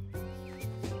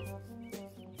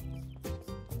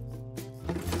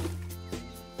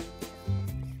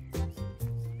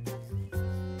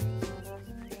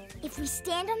 If we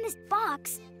stand on this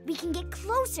box, we can get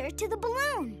closer to the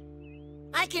balloon.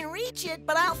 I can reach it,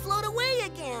 but I'll float away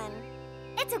again.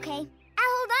 It's okay.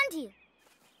 I'll hold on to you.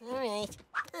 All right.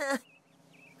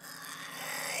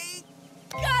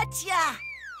 Gotcha!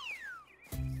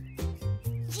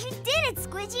 You did it,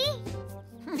 Squidgy.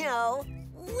 No,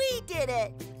 we did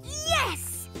it.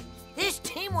 Yes! This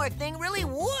teamwork thing really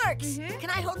works. Can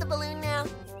I hold the balloon now?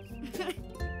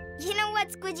 You know what,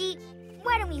 Squidgy?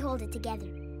 Why don't we hold it together?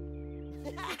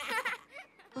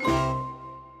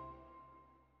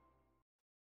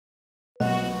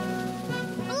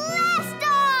 Blast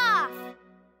off!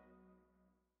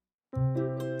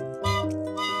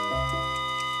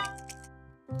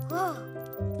 Whoa.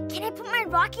 Can I put my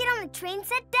rocket on the train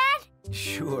set, Dad?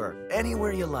 Sure,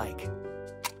 anywhere you like.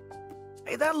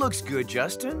 Hey, that looks good,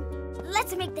 Justin.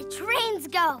 Let's make the trains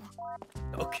go.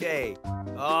 Okay,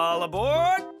 all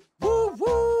aboard! Woo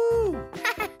woo!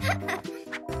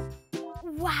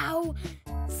 Wow,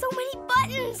 so many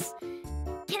buttons.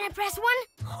 Can I press one?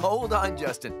 Hold on,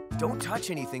 Justin. Don't touch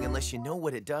anything unless you know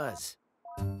what it does.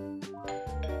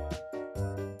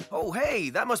 Oh, hey,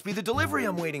 that must be the delivery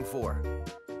I'm waiting for.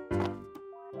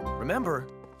 Remember,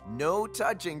 no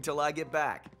touching till I get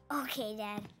back. Okay,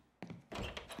 Dad.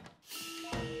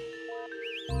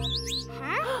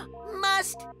 Huh?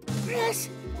 Must press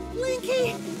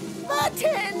blinky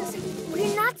buttons.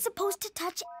 We're not supposed to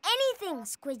touch anything,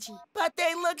 Squidgy. But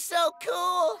they look so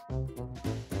cool.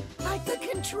 Like the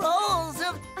controls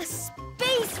of... A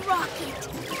space rocket.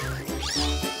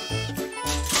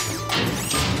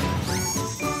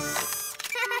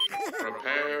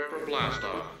 Prepare for blast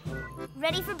off.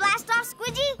 Ready for blast off,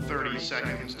 Squidgy? 30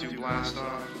 seconds to blast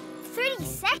off. 30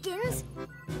 seconds?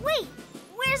 Wait,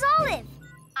 where's Olive?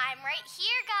 I'm right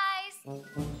here, guys.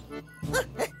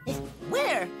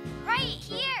 Where? Right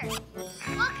here.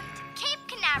 Welcome to Cape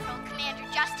Canaveral, Commander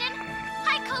Justin.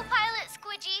 Hi, co-pilot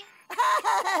Squidgy.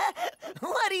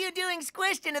 What are you doing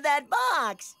squished into that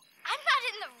box? I'm not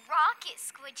in the rocket,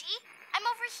 Squidgy. I'm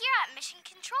over here at Mission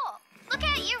Control. Look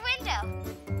out your window.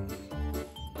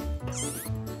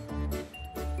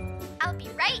 I'll be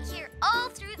right here all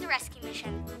through the rescue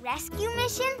mission. Rescue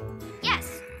mission?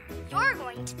 Yes. You're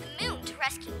going to the moon to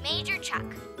rescue Major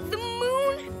Chuck. The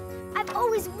moon? I've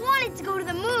always wanted to go to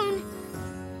the moon.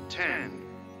 10,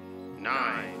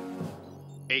 9,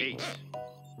 8,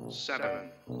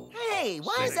 7. Hey,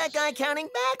 why is that guy counting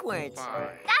backwards? 5.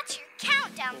 That's your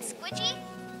countdown, Squidgy.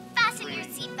 Fasten your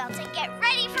seatbelts and get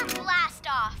ready for blast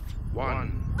off.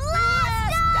 1.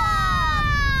 Blast off!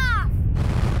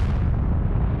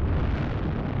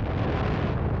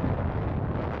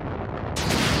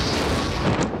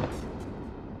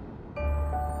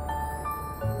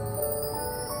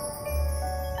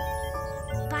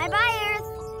 Bye-bye, Earth.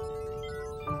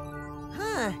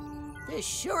 Huh. There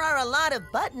sure are a lot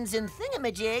of buttons and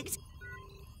thingamajigs.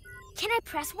 Can I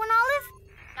press one, Olive?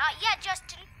 Not yet,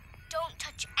 Justin. Don't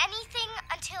touch anything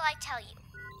until I tell you.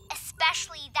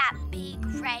 Especially that big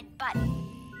red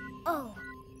button. Oh,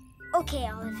 okay,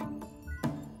 Olive.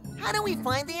 How do we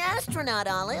find the astronaut,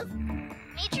 Olive?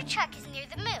 Major Chuck is near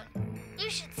the moon.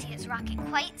 You should see his rocket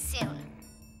quite soon.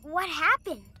 What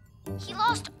happened? He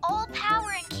lost all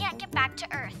power and can't get back to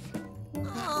Earth.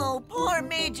 Oh, poor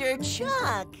Major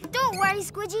Chuck. Don't worry,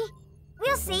 Squidgy.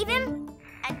 We'll save him.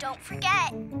 And don't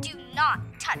forget, do not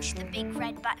touch the big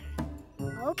red button.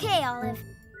 Okay, Olive.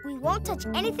 We won't touch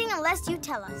anything unless you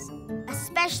tell us.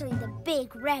 Especially the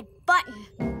big red button.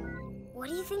 What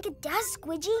do you think it does,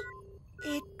 Squidgy?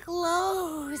 It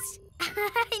glows.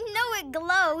 I know it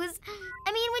glows.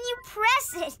 I mean, when you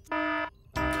press it.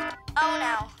 Oh,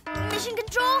 no. Mission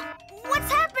Control,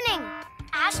 what's happening?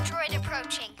 Asteroid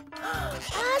approaching.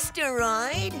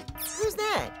 Asteroid? Who's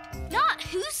that? Not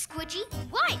who, Squidgy.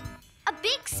 What? A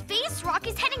big space rock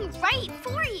is heading right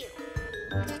for you.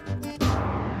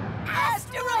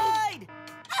 Asteroid!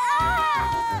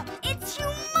 Ah! It's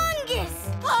humongous!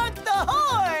 Honk the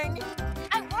horn!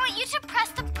 I want you to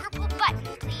press the purple button,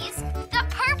 please. The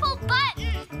purple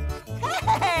button!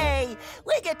 Hey!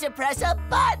 We get to press a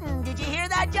button! Did you hear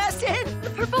that, Justin?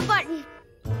 The purple button!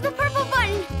 The purple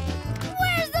button!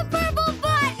 Where's the purple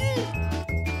button?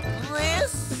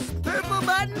 This purple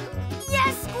button?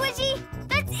 Yes, Squidgy!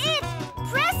 That's it!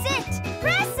 Press it!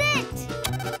 Press it!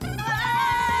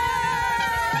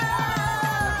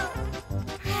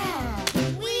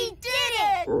 We did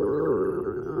it!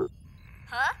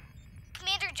 Huh?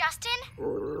 Commander Justin?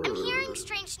 I'm hearing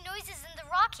strange noises in the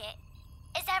rocket.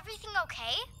 Is everything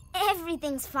okay?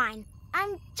 Everything's fine.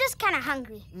 I'm just kind of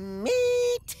hungry.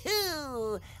 Me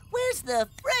too. Where's the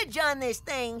fridge on this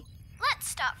thing? Let's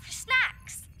stop for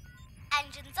snacks.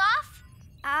 Engines off?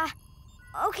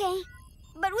 Okay.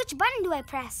 But which button do I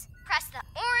press? Press the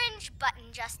orange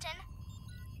button, Justin.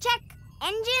 Check.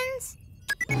 Engines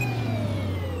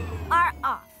are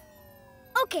off.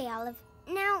 Okay, Olive.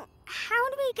 Now, how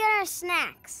do we get our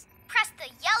snacks? Press the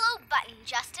yellow button,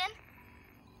 Justin.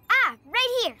 Ah,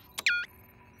 right here.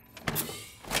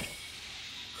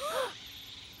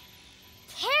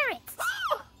 Carrots!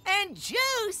 And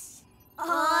juice!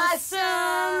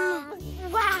 Awesome!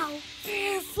 Wow!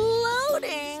 They're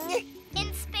floating!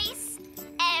 In space,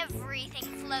 everything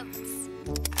floats.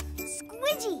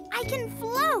 Squidgy, I can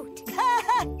float!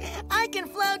 I can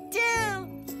float too!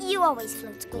 You always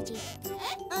float, Squidgy.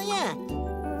 Oh, yeah.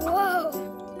 Whoa!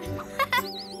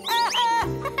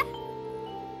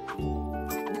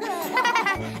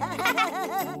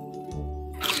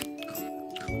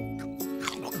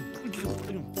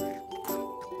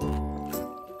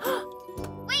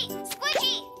 Wait,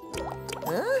 Squidgy!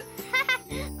 Huh?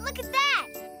 Look at that!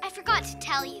 I forgot to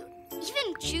tell you.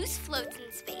 Even juice floats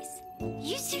in space.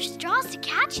 Use your straws to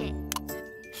catch it.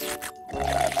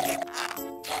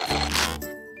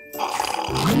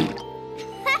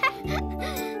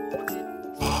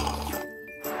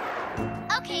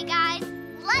 Okay, guys,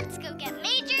 let's go get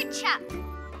Major Chuck.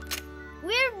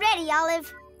 We're ready,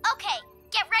 Olive. Okay,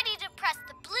 get ready to press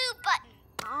the blue button.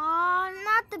 Aw,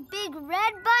 not the big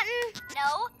red button?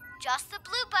 No, just the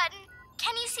blue button.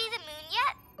 Can you see the moon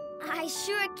yet? I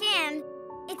sure can.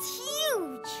 It's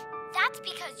huge. That's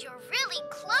because you're really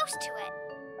close to it.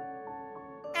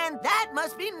 And that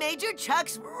must be Major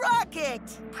Chuck's rocket!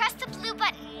 Press the blue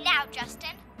button now,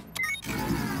 Justin.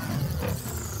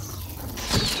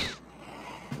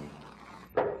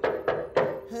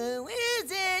 Who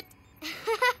is it?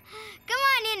 Come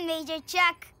on in, Major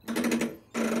Chuck.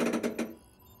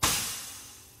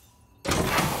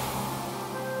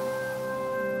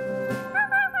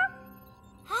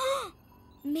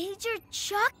 Major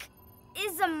Chuck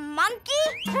is a monkey?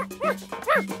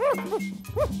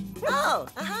 Oh,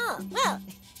 well,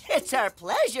 it's our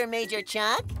pleasure, Major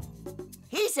Chuck.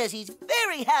 He says he's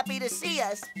very happy to see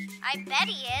us. I bet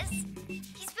he is.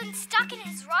 He's been stuck in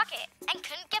his rocket and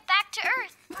couldn't get back to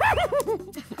Earth.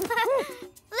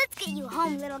 Let's get you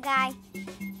home, little guy.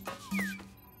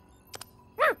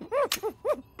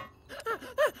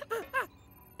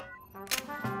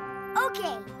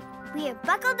 Okay, we are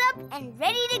buckled up and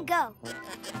ready to go.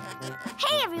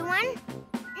 Hey, everyone.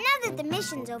 Now that the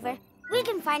mission's over, we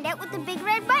can find out what the big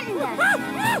red button does.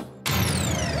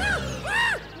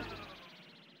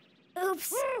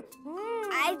 Oops.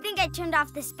 I think I turned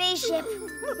off the spaceship.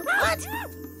 What?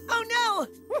 Oh, no!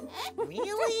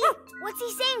 Really? What's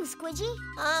he saying, Squidgy?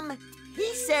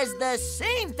 He says the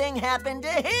same thing happened to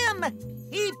him.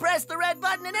 He pressed the red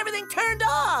button and everything turned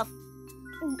off.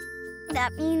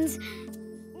 That means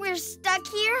we're stuck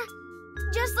here?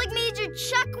 Just like Major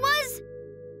Chuck was?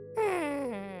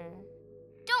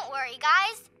 Don't worry,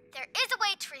 guys, there is a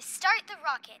way to restart the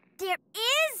rocket. There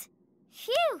is?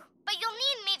 Phew. But you'll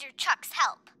need Major Chuck's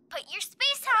help. Put your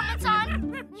space helmets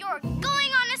on. You're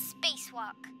going on a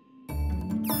spacewalk.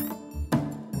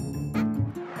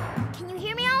 Can you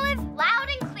hear me, Olive? Loud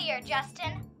and clear,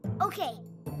 Justin. Okay.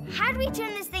 How do we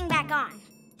turn this thing back on?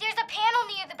 There's a panel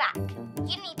near the back.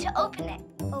 You need to open it.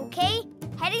 Okay.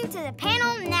 Heading to the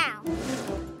panel now.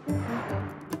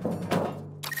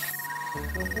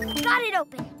 Got it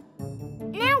open.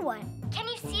 Now what? Can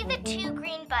you see the 2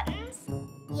 green buttons?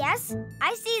 Yes,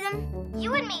 I see them.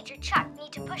 You and Major Chuck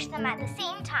need to push them at the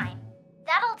same time.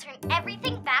 That'll turn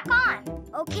everything back on.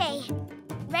 Okay.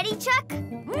 Ready, Chuck?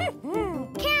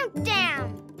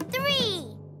 Countdown.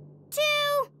 3, 2,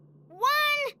 1,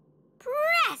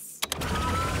 press!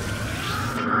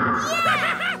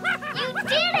 Yeah! You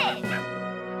did it!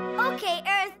 Okay,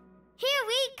 Earth, here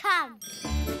we come.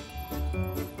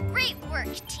 Great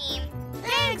work, team.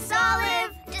 Thanks,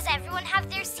 Olive. Does everyone have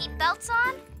their seatbelts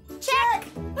on? Check.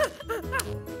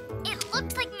 It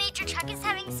looks like Major Chuck is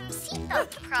having some seatbelt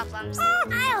problems.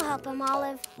 I'll help him,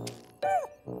 Olive.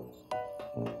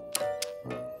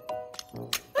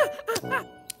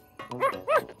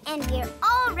 And we're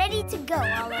all ready to go,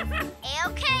 Olive.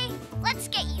 A-okay, let's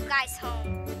get you guys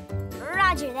home.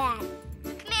 Roger that.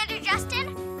 Commander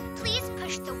Justin, please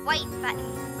push the white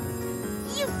button.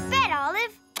 You bet,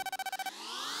 Olive.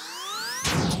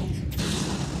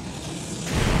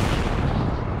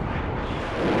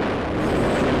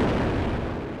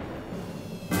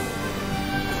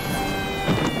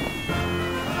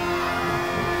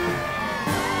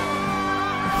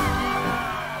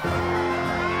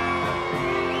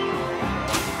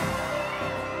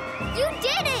 You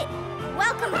did it!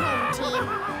 Welcome home, team.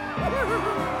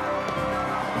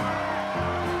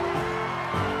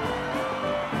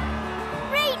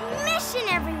 Great mission,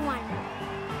 everyone.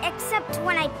 Except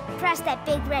when I pressed that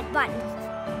big red button.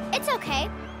 It's okay.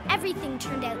 Everything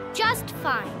turned out just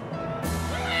fine.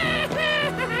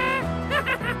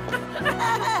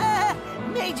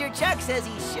 Major Chuck says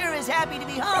he sure is happy to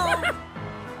be home.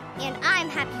 And I'm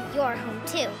happy you're home,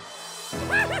 too.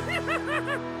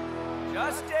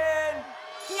 Justin!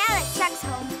 Now that Chuck's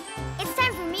home, it's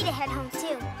time for me to head home,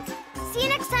 too. See you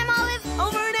next time, Olive.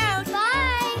 Over and out.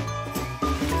 Bye!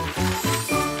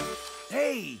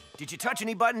 Hey, did you touch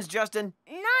any buttons, Justin?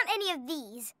 Not any of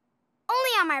these.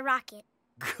 Only on my rocket.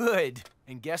 Good.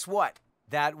 And guess what?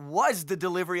 That was the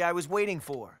delivery I was waiting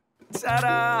for.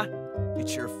 Ta-da!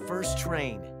 It's your first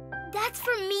train. That's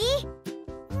for me?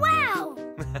 Wow!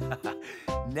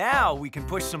 Now we can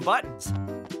push some buttons.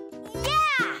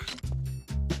 Yeah!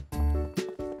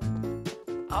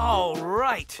 All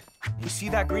right. You see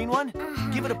that green one?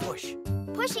 Give it a push.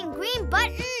 Pushing green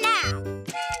button now.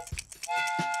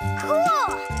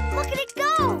 Cool! Look at it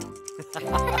go!